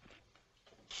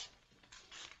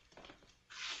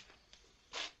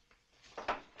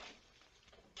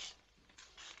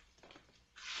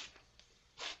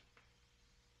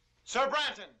 Sir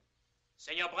Branton!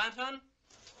 Senor Branton?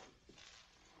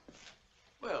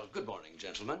 Well, good morning,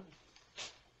 gentlemen.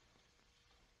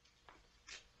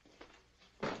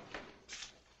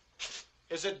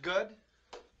 Is it good?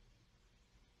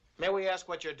 May we ask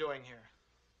what you're doing here?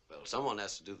 Well, someone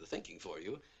has to do the thinking for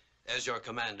you. As your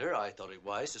commander, I thought it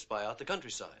wise to spy out the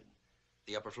countryside.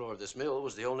 The upper floor of this mill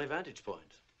was the only vantage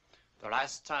point. The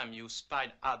last time you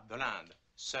spied out the land,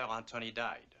 Sir Anthony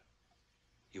died.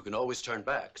 You can always turn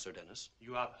back, Sir Dennis.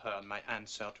 You have heard my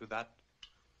answer to that.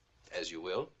 As you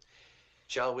will.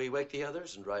 Shall we wake the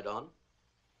others and ride on?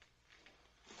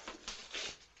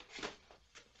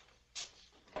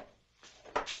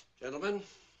 Gentlemen.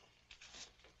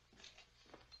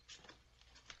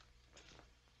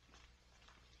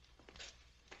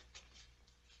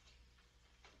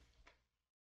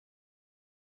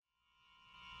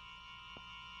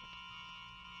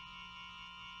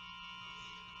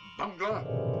 Bungler!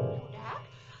 Dad,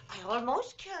 I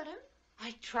almost killed him.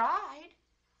 I tried.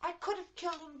 I could have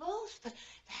killed them both, but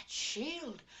that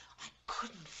shield, I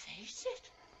couldn't face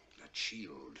it. That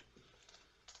shield.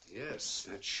 Yes,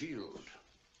 that shield.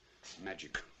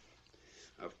 Magic.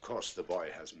 Of course the boy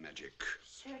has magic.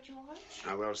 Sir George?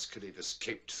 How else could he have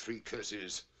escaped 3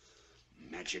 curses?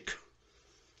 Magic.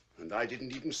 And I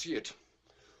didn't even see it.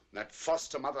 That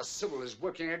foster mother Sybil is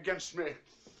working against me.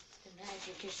 The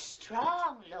magic is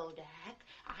strong, Lodak.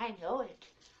 I know it.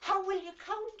 How will you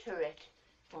counter it?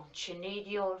 Won't you need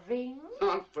your ring?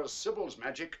 Not for Sybil's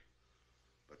magic.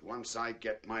 But once I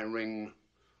get my ring,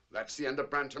 that's the end of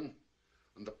Branton.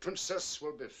 And the princess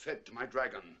will be fed to my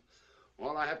dragon.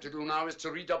 All I have to do now is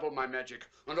to redouble my magic.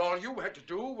 And all you had to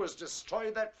do was destroy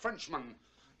that Frenchman.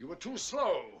 You were too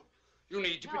slow. You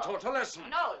need to be taught a lesson.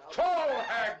 No. Troll,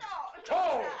 hag!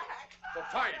 Troll! For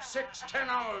 5, 6, 10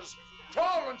 hours.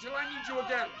 Troll until I need you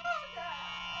again.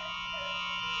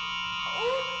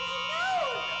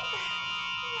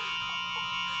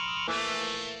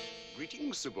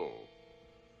 Greetings, Sybil.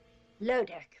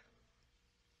 Lodak.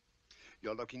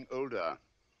 You're looking older.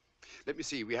 Let me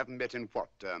see, we haven't met in what,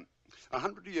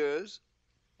 100 years?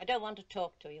 I don't want to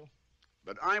talk to you.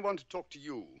 But I want to talk to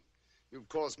you. You've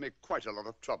caused me quite a lot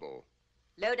of trouble.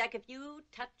 Lodak, if you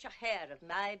touch a hair of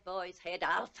my boy's head,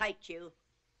 I'll fight you.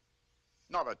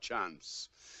 Not a chance.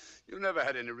 You never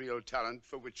had any real talent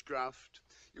for witchcraft.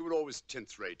 You were always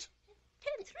 10th rate.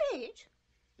 10th rate?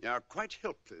 You're quite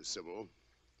helpless, Sybil.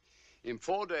 In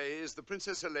 4 days, the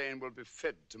Princess Helene will be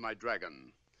fed to my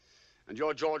dragon. And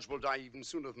your George will die even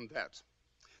sooner than that.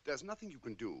 There's nothing you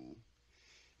can do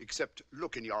except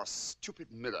look in your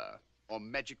stupid mirror or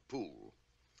magic pool.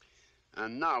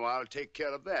 And now I'll take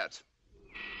care of that.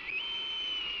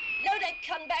 Lodak,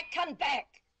 come back, come back!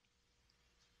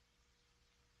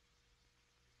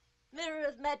 Mirror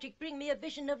of magic, bring me a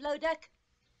vision of Lodak.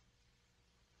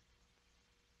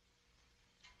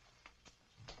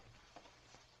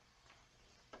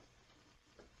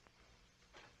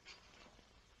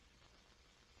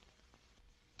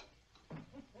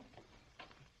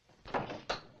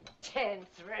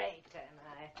 Tenth rate, am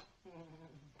I?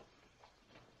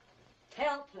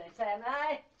 Helpless, am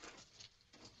I?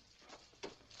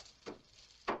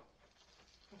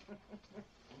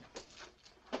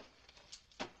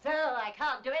 So I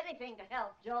can't do anything to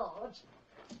help George.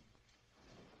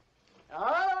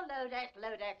 Oh,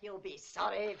 Lodak, you'll be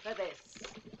sorry for this.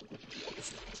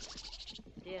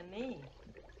 Dear me.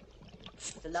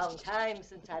 It's a long time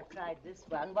since I've tried this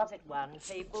one. Was it 1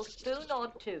 tablespoon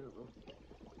or 2?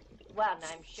 1,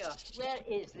 I'm sure. Where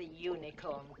is the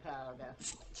unicorn powder?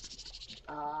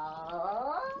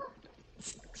 Ah.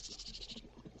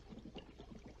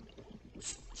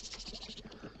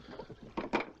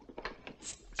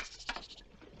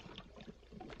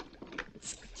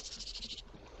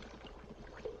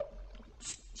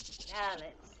 Now,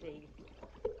 let's see.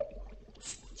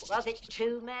 Was it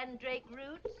 2 mandrake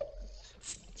roots?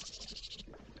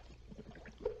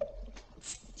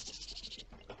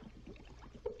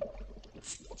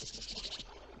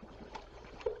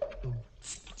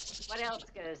 What else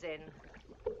goes in?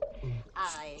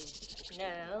 Eyes.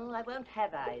 No, I won't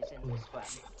have eyes in this one.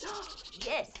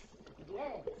 Yes,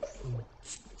 yes.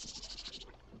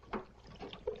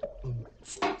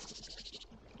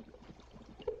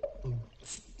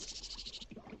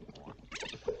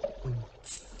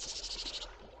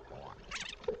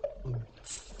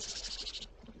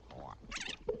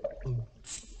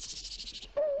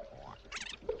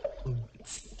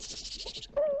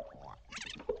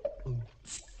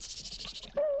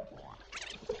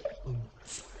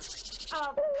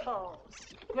 Of course.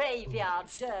 Graveyard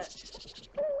dirt.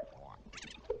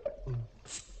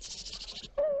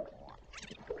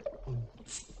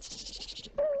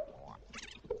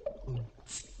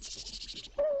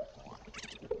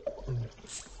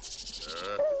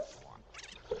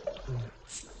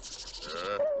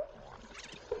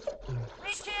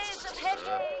 Riches of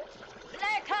headache,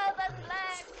 blacker than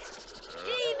black.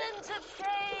 Demons of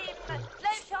shame,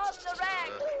 flesh on the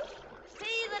rack.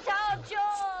 See that our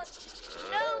George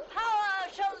no power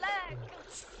shall lack.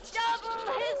 Double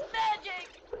his magic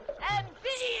and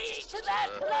be to that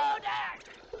Lodak.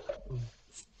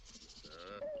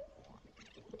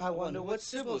 I wonder what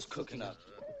Sybil's cooking up.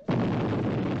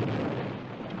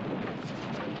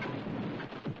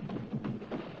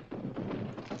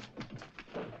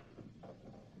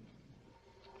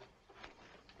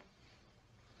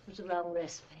 It was the wrong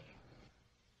recipe.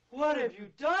 What have you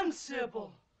done,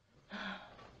 Sybil?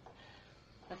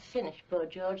 I've finished poor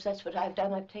George. That's what I've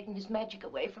done. I've taken his magic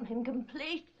away from him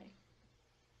completely.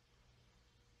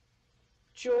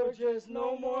 George has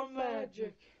no more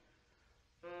magic.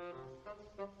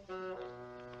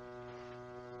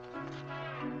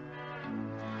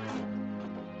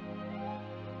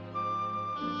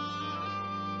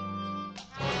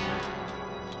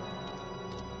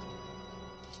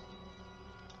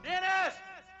 Dennis!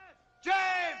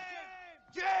 James!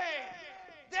 James!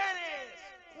 Dennis!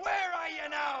 Where are you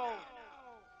now?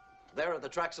 There are the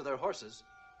tracks of their horses.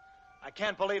 I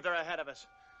can't believe they're ahead of us.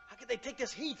 How could they take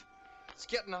this heat? It's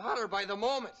getting hotter by the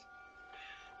moment.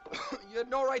 You had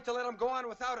no right to let them go on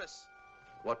without us.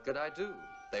 What could I do?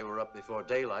 They were up before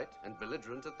daylight and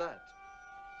belligerent at that.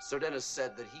 Sir Dennis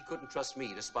said that he couldn't trust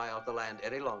me to spy out the land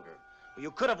any longer. Well,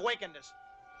 you could have wakened us.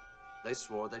 They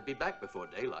swore they'd be back before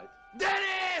daylight.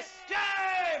 Dennis!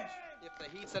 James! If the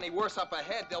heat's any worse up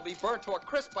ahead, they'll be burnt to a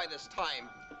crisp by this time.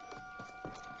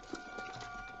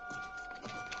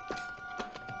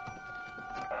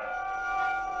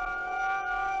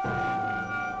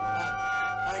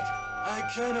 I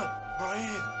cannot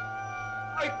breathe.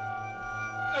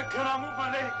 I cannot move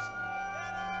my legs.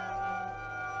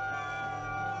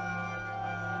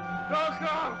 Don't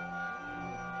come!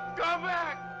 Come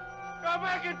back! Come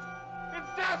back!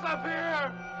 It's death up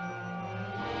here!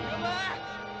 Come back!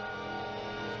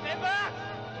 Stay back!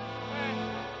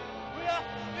 We are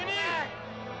finished!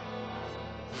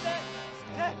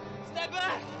 Stay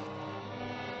back!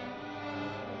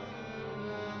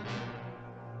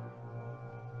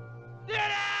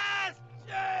 Dennis!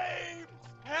 James!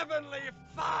 Heavenly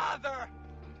Father!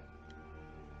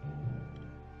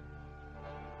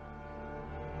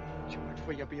 George,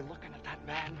 will you be looking at that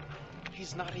man?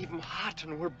 He's not even hot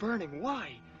and we're burning.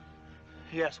 Why?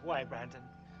 Yes, why, Brandon?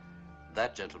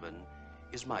 That, gentlemen,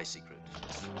 is my secret.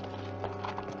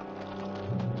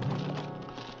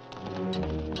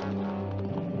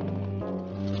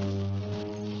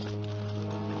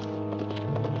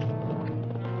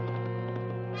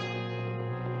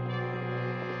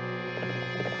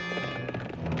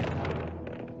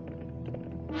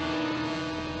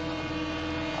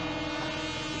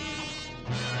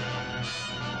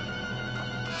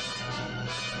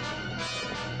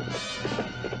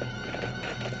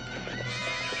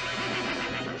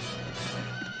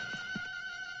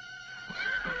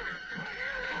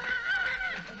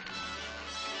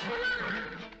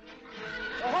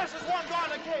 The horses won't go in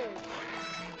the cave.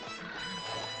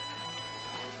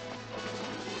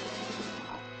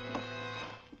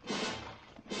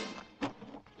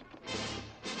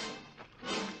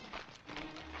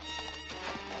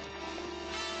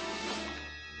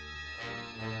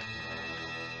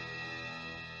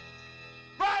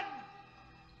 Run!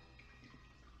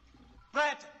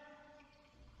 Brett!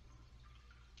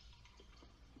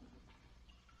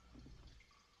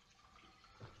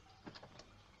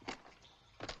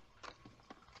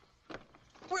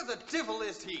 Where the devil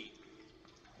is he? He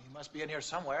must be in here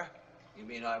somewhere. You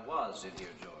mean I was in here,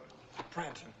 George?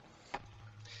 Brandon.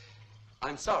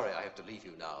 I'm sorry I have to leave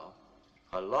you now.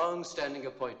 A long-standing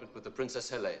appointment with the Princess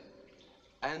Helene,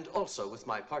 and also with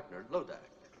my partner, Lodak.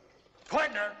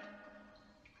 Partner?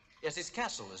 Yes, his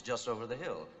castle is just over the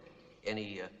hill.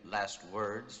 Any last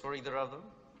words for either of them?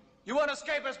 You want to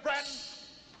escape us, Brandon?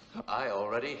 I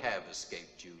already have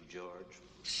escaped you, George.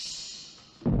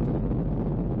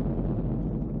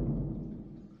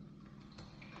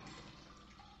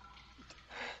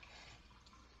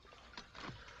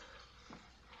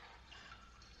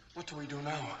 What do we do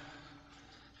now?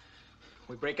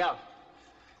 We break out.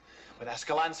 With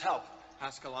Ascalon's help.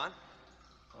 Ascalon?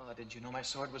 Oh, didn't you know my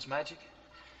sword was magic?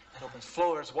 It opens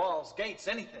floors, walls, gates,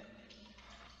 anything.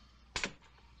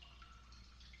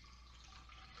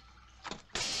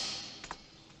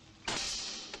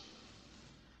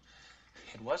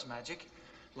 It was magic.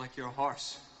 Like your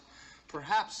horse.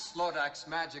 Perhaps Lodak's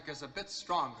magic is a bit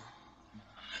stronger.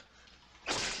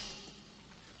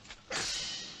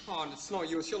 Oh, and it's no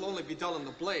use. You'll only be dull in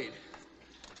the blade.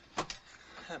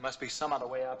 There must be some other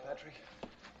way out, Patrick.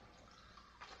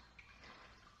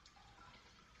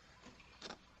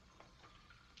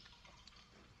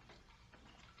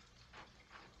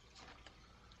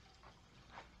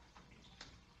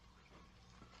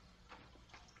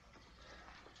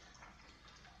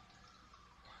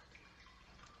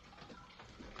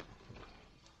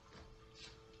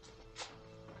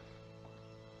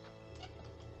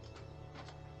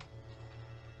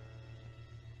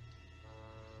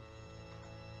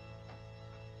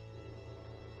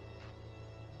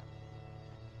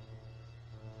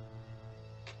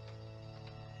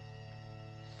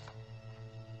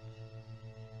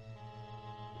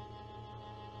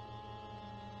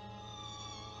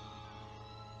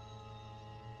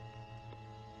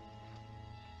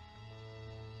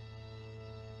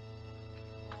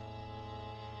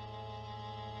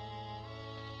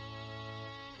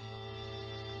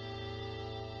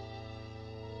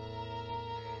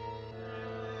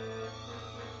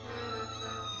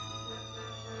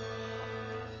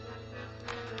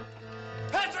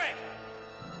 Patrick!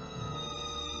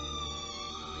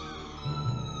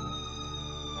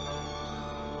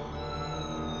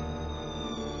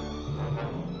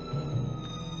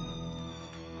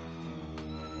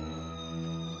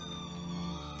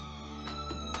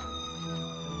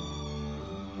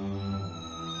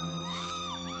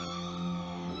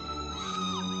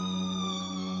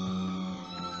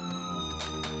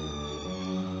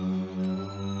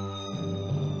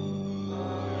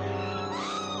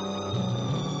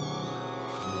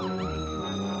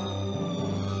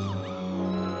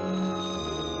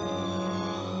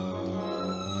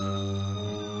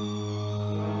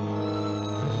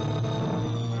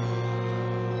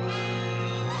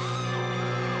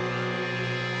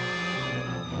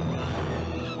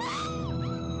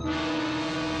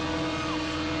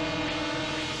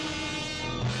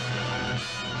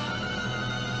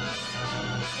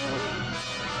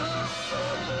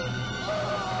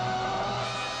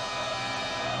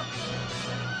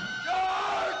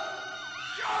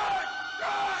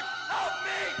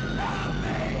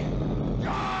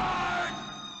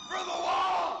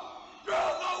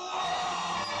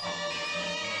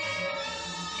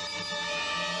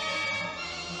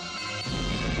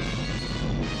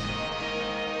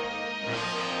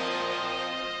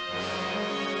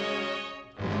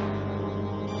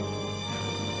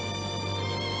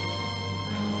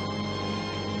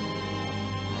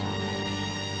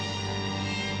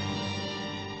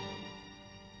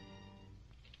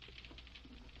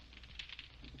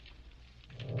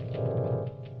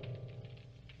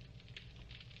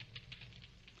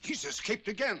 He's escaped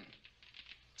again.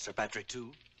 Sir Patrick,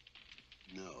 too?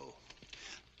 No.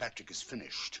 Patrick is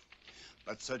finished.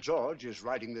 But Sir George is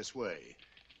riding this way.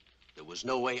 There was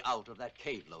no way out of that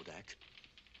cave, Lodak.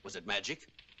 Was it magic?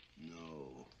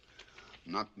 No,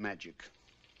 not magic.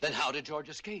 Then how did George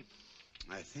escape?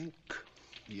 I think,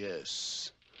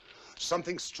 yes.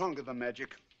 Something stronger than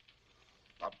magic.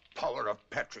 The power of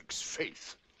Patrick's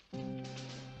faith.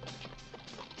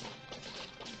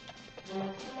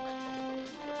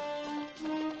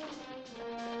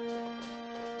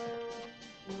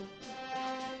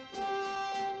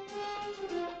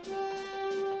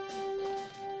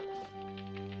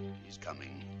 He's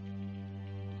coming.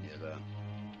 Nearer.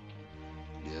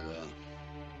 Nearer.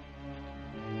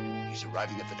 He's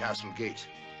arriving at the castle gate.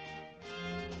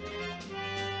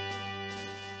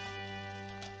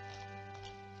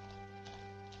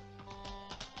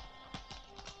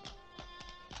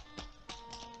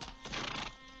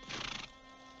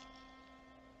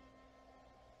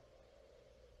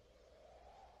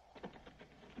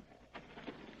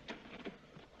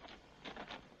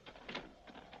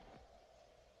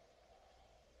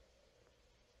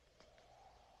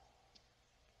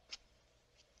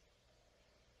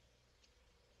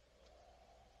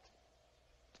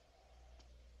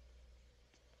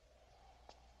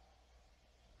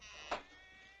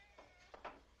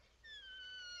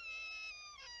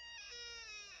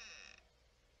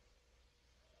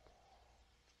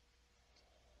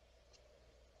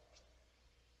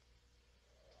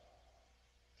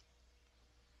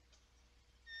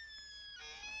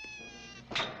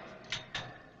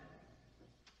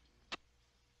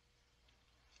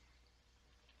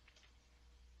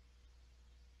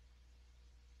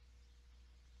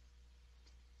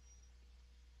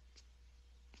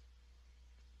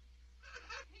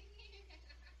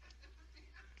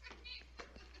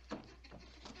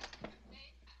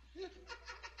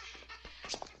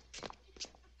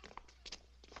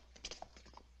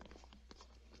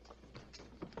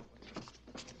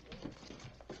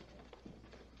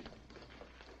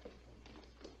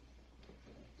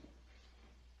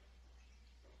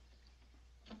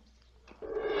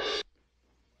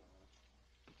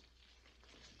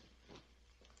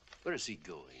 Where is he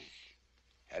going?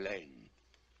 Helene.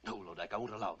 No, Lodak, I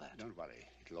won't allow that. Don't worry.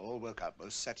 It'll all work out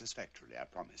most satisfactorily, I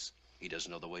promise. He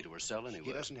doesn't know the way to her cell anyway.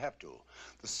 He doesn't have to.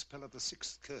 The spell of the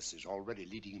sixth curse is already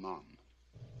leading him on.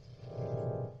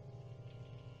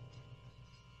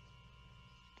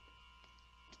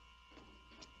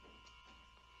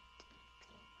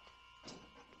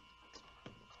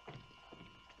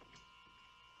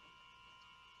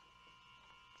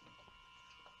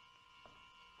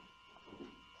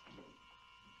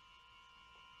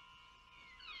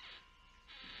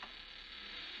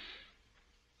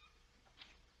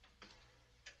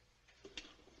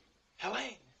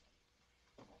 Helene!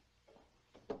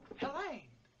 Helene!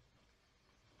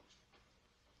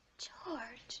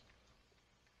 George.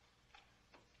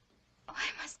 Oh, I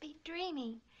must be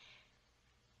dreaming.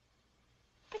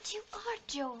 But you are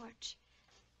George.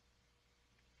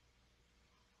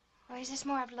 Or is this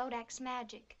more of Lodak's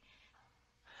magic?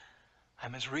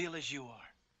 I'm as real as you are.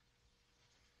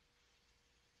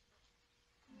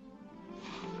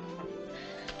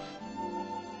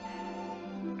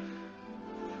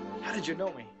 How did you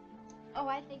know me? Oh,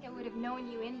 I think I would have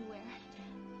known you anywhere.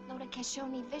 Lodak has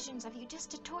shown me visions of you just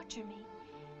to torture me.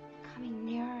 Coming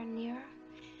nearer and nearer.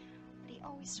 But he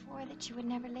always swore that you would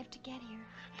never live to get here.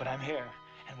 But I'm here,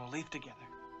 and we'll leave together.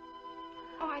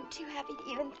 Oh, I'm too happy to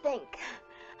even think.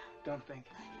 Don't think.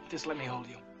 Just let me hold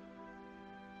you.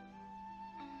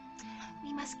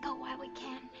 We must go while we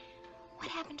can. What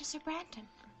happened to Sir Branton?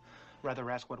 Rather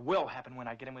ask what will happen when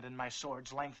I get him within my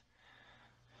sword's length.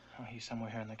 Oh, he's somewhere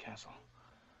here in the castle.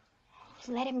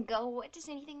 Let him go. What does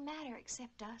anything matter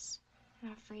except us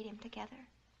and our freedom together?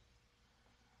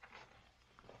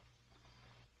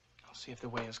 I'll see if the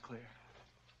way is clear.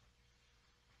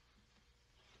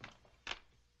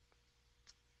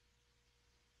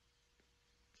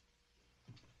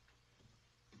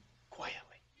 Quietly.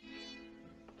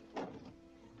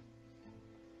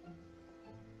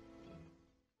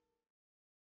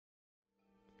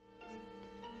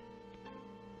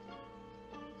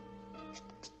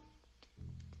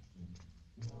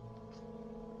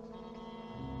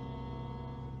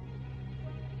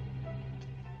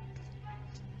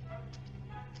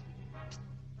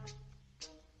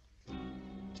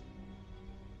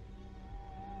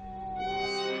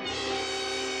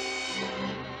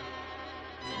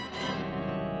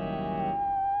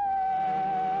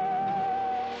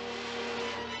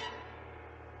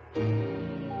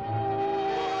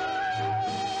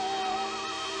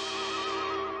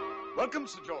 Welcome,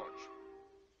 Sir George.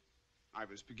 I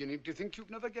was beginning to think you'd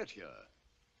never get here.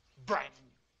 Branton.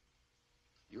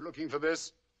 You looking for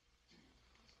this?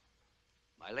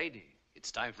 My lady,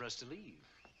 it's time for us to leave.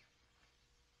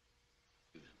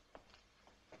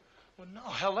 Well, no,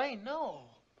 Helene, no.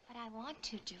 But I want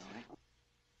to, George.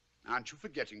 Aren't you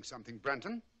forgetting something,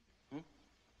 Branton?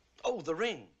 Oh, the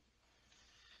ring.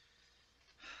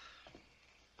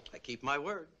 I keep my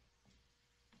word.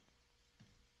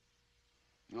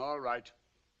 All right.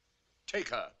 Take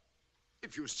her,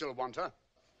 if you still want her.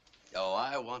 Oh,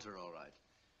 I want her all right.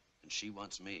 And she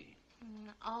wants me.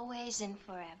 Always and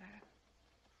forever.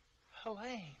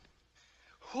 Helene.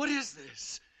 What is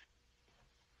this?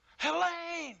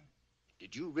 Helene!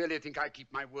 Did you really think I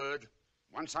keep my word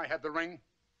once I had the ring?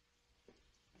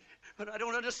 But I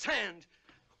don't understand.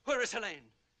 Where is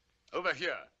Helene? Over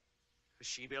here.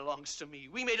 She belongs to me.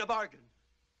 We made a bargain.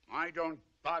 I don't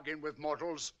bargain with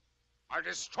mortals. I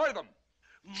destroy them.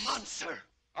 Monster!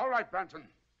 All right, Branton.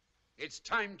 It's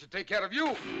time to take care of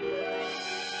you.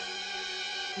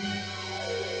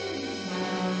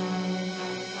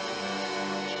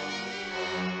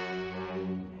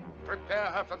 Prepare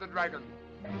her for the dragon.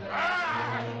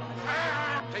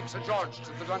 Take Sir George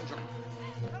to the dungeon.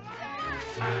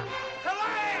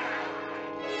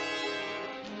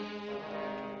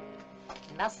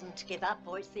 Mustn't give up,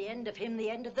 or it's the end of him, the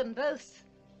end of them both.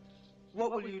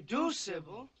 What will you do,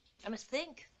 Sybil? I must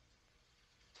think.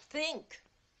 Think.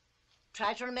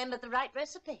 Try to remember the right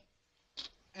recipe.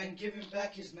 And give him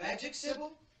back his magic,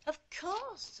 Sybil? Of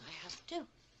course I have to.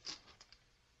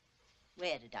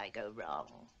 Where did I go wrong?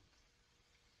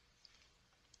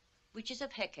 Witches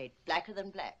of Hecate, blacker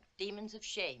than black. Demons of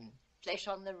shame, flesh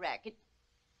on the rack.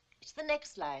 It's the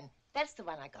next line. That's the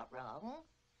one I got wrong.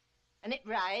 And it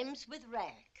rhymes with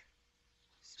rack.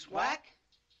 Swack?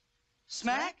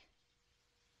 Smack?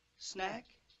 Snack?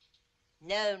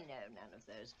 No, none of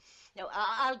those. No,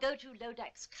 I'll go to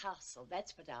Lodak's castle.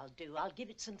 That's what I'll do. I'll give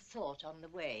it some thought on the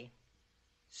way.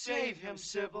 Save him,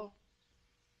 Sybil.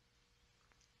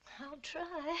 I'll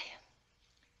try.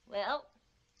 Well,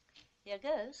 here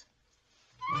goes.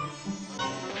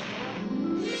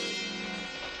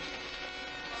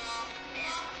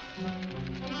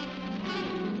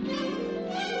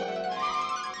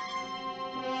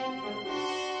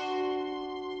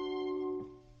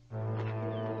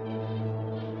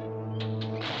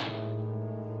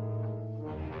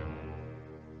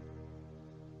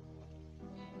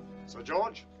 Sir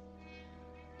George,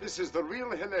 this is the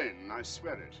real Helene, I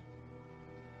swear it.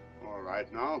 All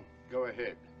right, now, go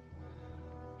ahead.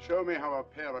 Show me how a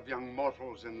pair of young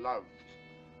mortals in love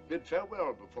bid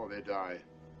farewell before they die.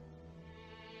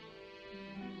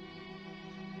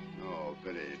 Oh,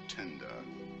 very tender,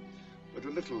 but a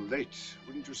little late,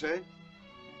 wouldn't you say?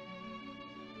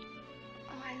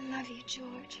 Oh, I love you,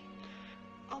 George.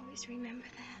 Always remember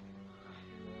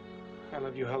that. I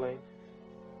love you, Helene.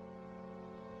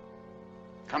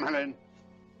 Come, Helene.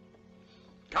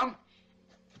 Come.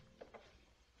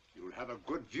 You'll have a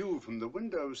good view from the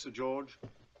window, Sir George. A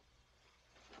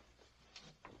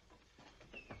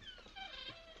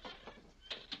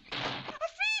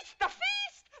feast! A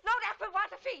feast! No doubt we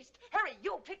want a feast. Hurry,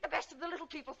 you pick the best of the little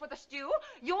people for the stew.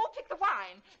 You pick the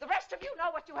wine. The rest of you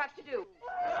know what you have to do.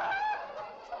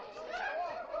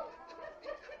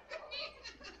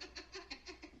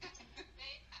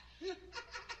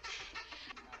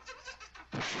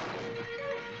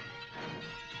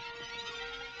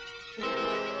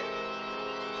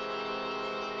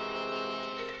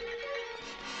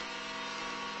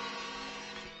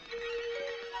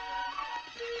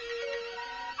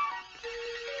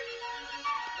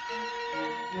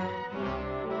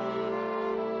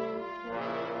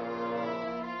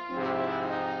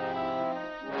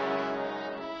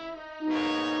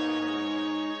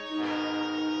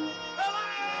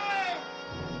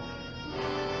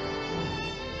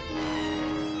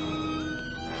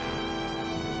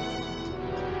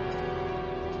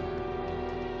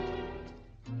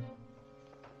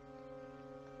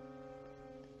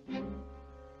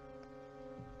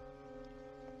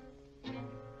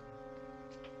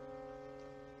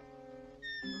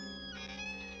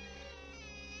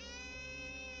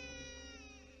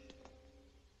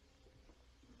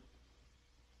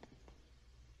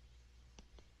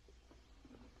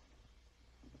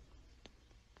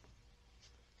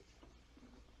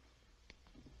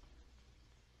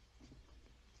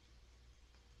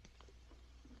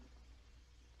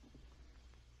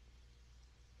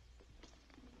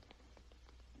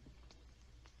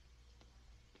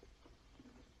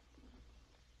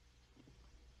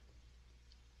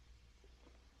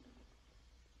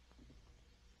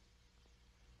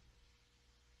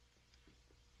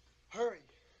 Hurry.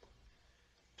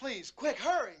 Please, quick,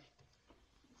 hurry.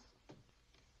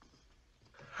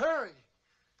 Hurry.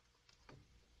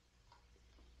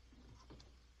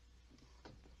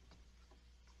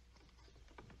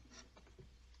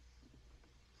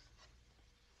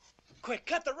 Quick,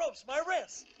 cut the ropes, my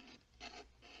wrist.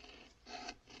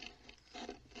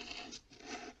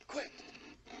 Quick.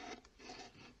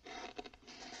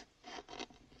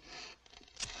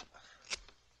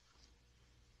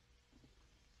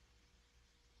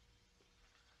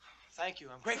 Thank you.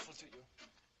 I'm grateful to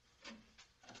you.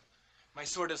 My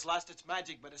sword has lost its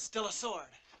magic, but it's still a sword.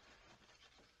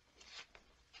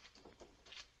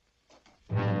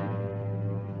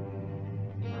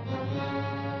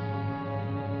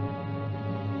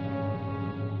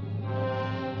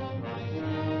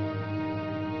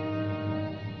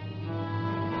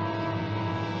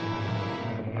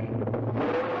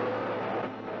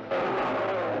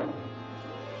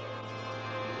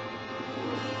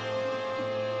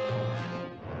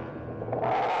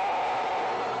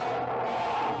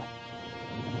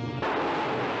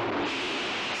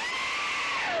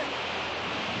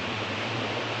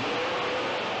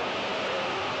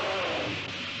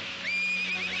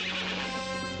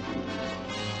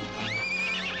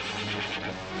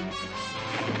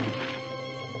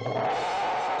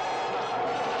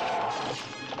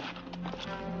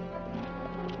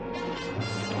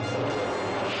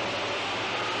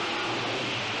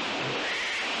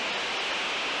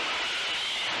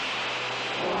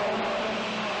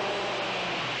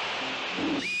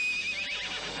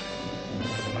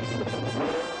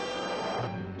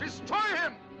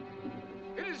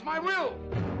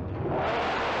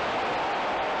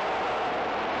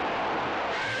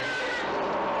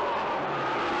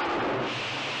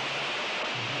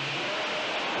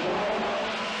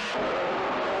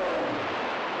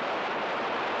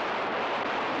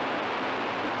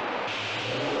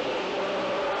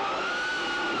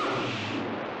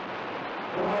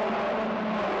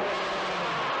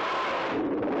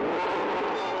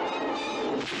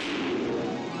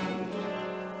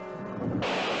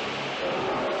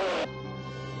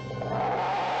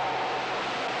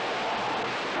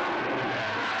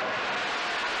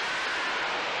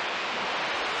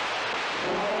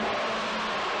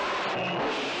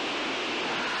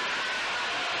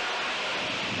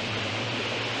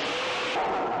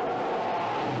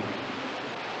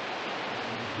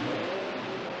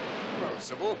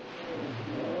 trouble?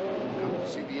 Come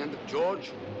to see the end of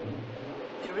George?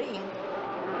 The ring.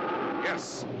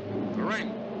 Yes, the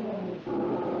ring.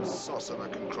 No sorcerer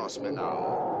can cross me now.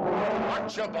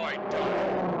 What your boy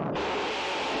done?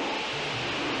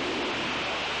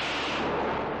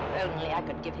 If only I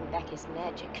could give him back his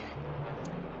magic.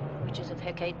 Witches of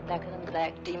Hecate, blacker than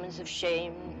black, demons of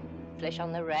shame, flesh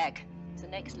on the rack. It's the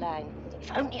next line.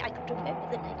 If only I could remember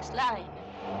the next line.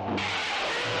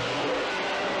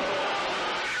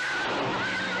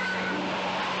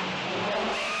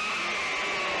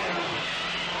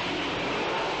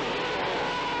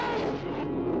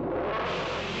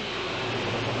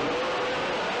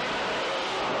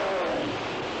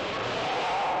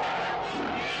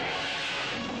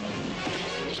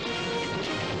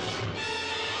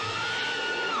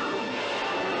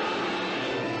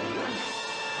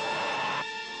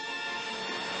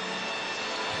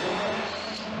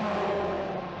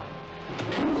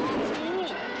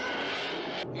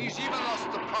 He's even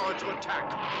lost the power to attack.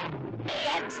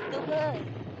 That's the word.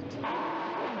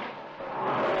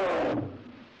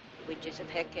 Witches of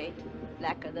Hecate,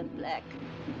 blacker than black,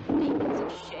 demons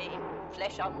of shame,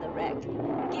 flesh on the rack.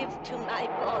 Give to my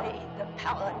boy the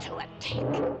power to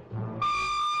attack.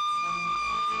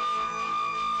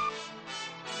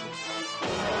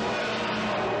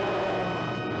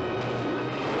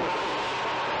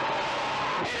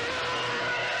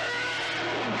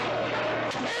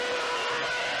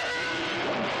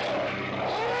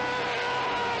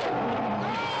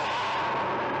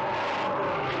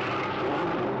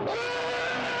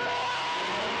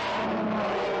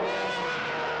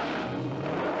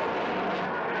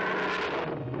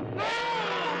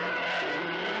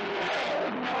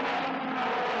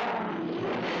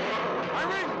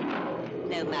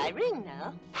 My ring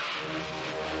now.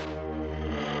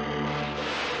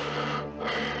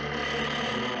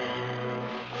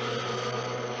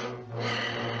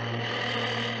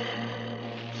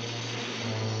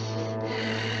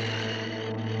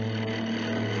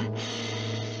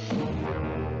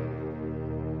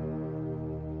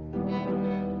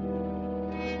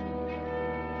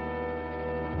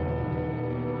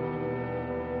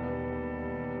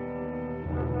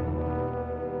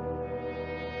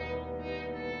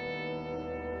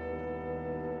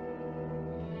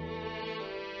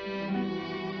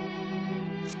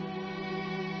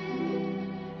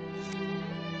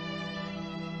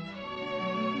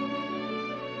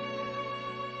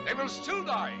 They will still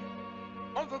die.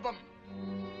 Both of them.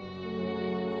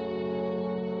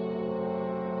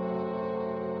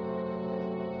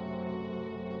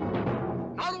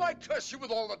 Now do I curse you with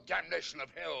all the damnation of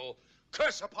hell.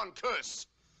 Curse upon curse.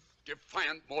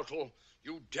 Defiant mortal,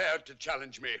 you dared to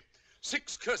challenge me.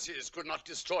 6 curses could not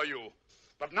destroy you.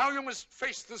 But now you must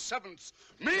face the 7th.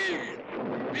 Me,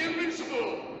 the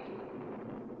invincible.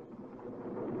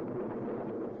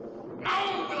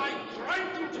 Now will I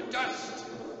grind you to dust.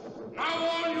 Now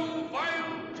all you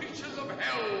vile creatures of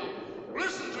hell,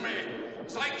 listen to me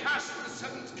as I cast the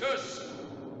 7th curse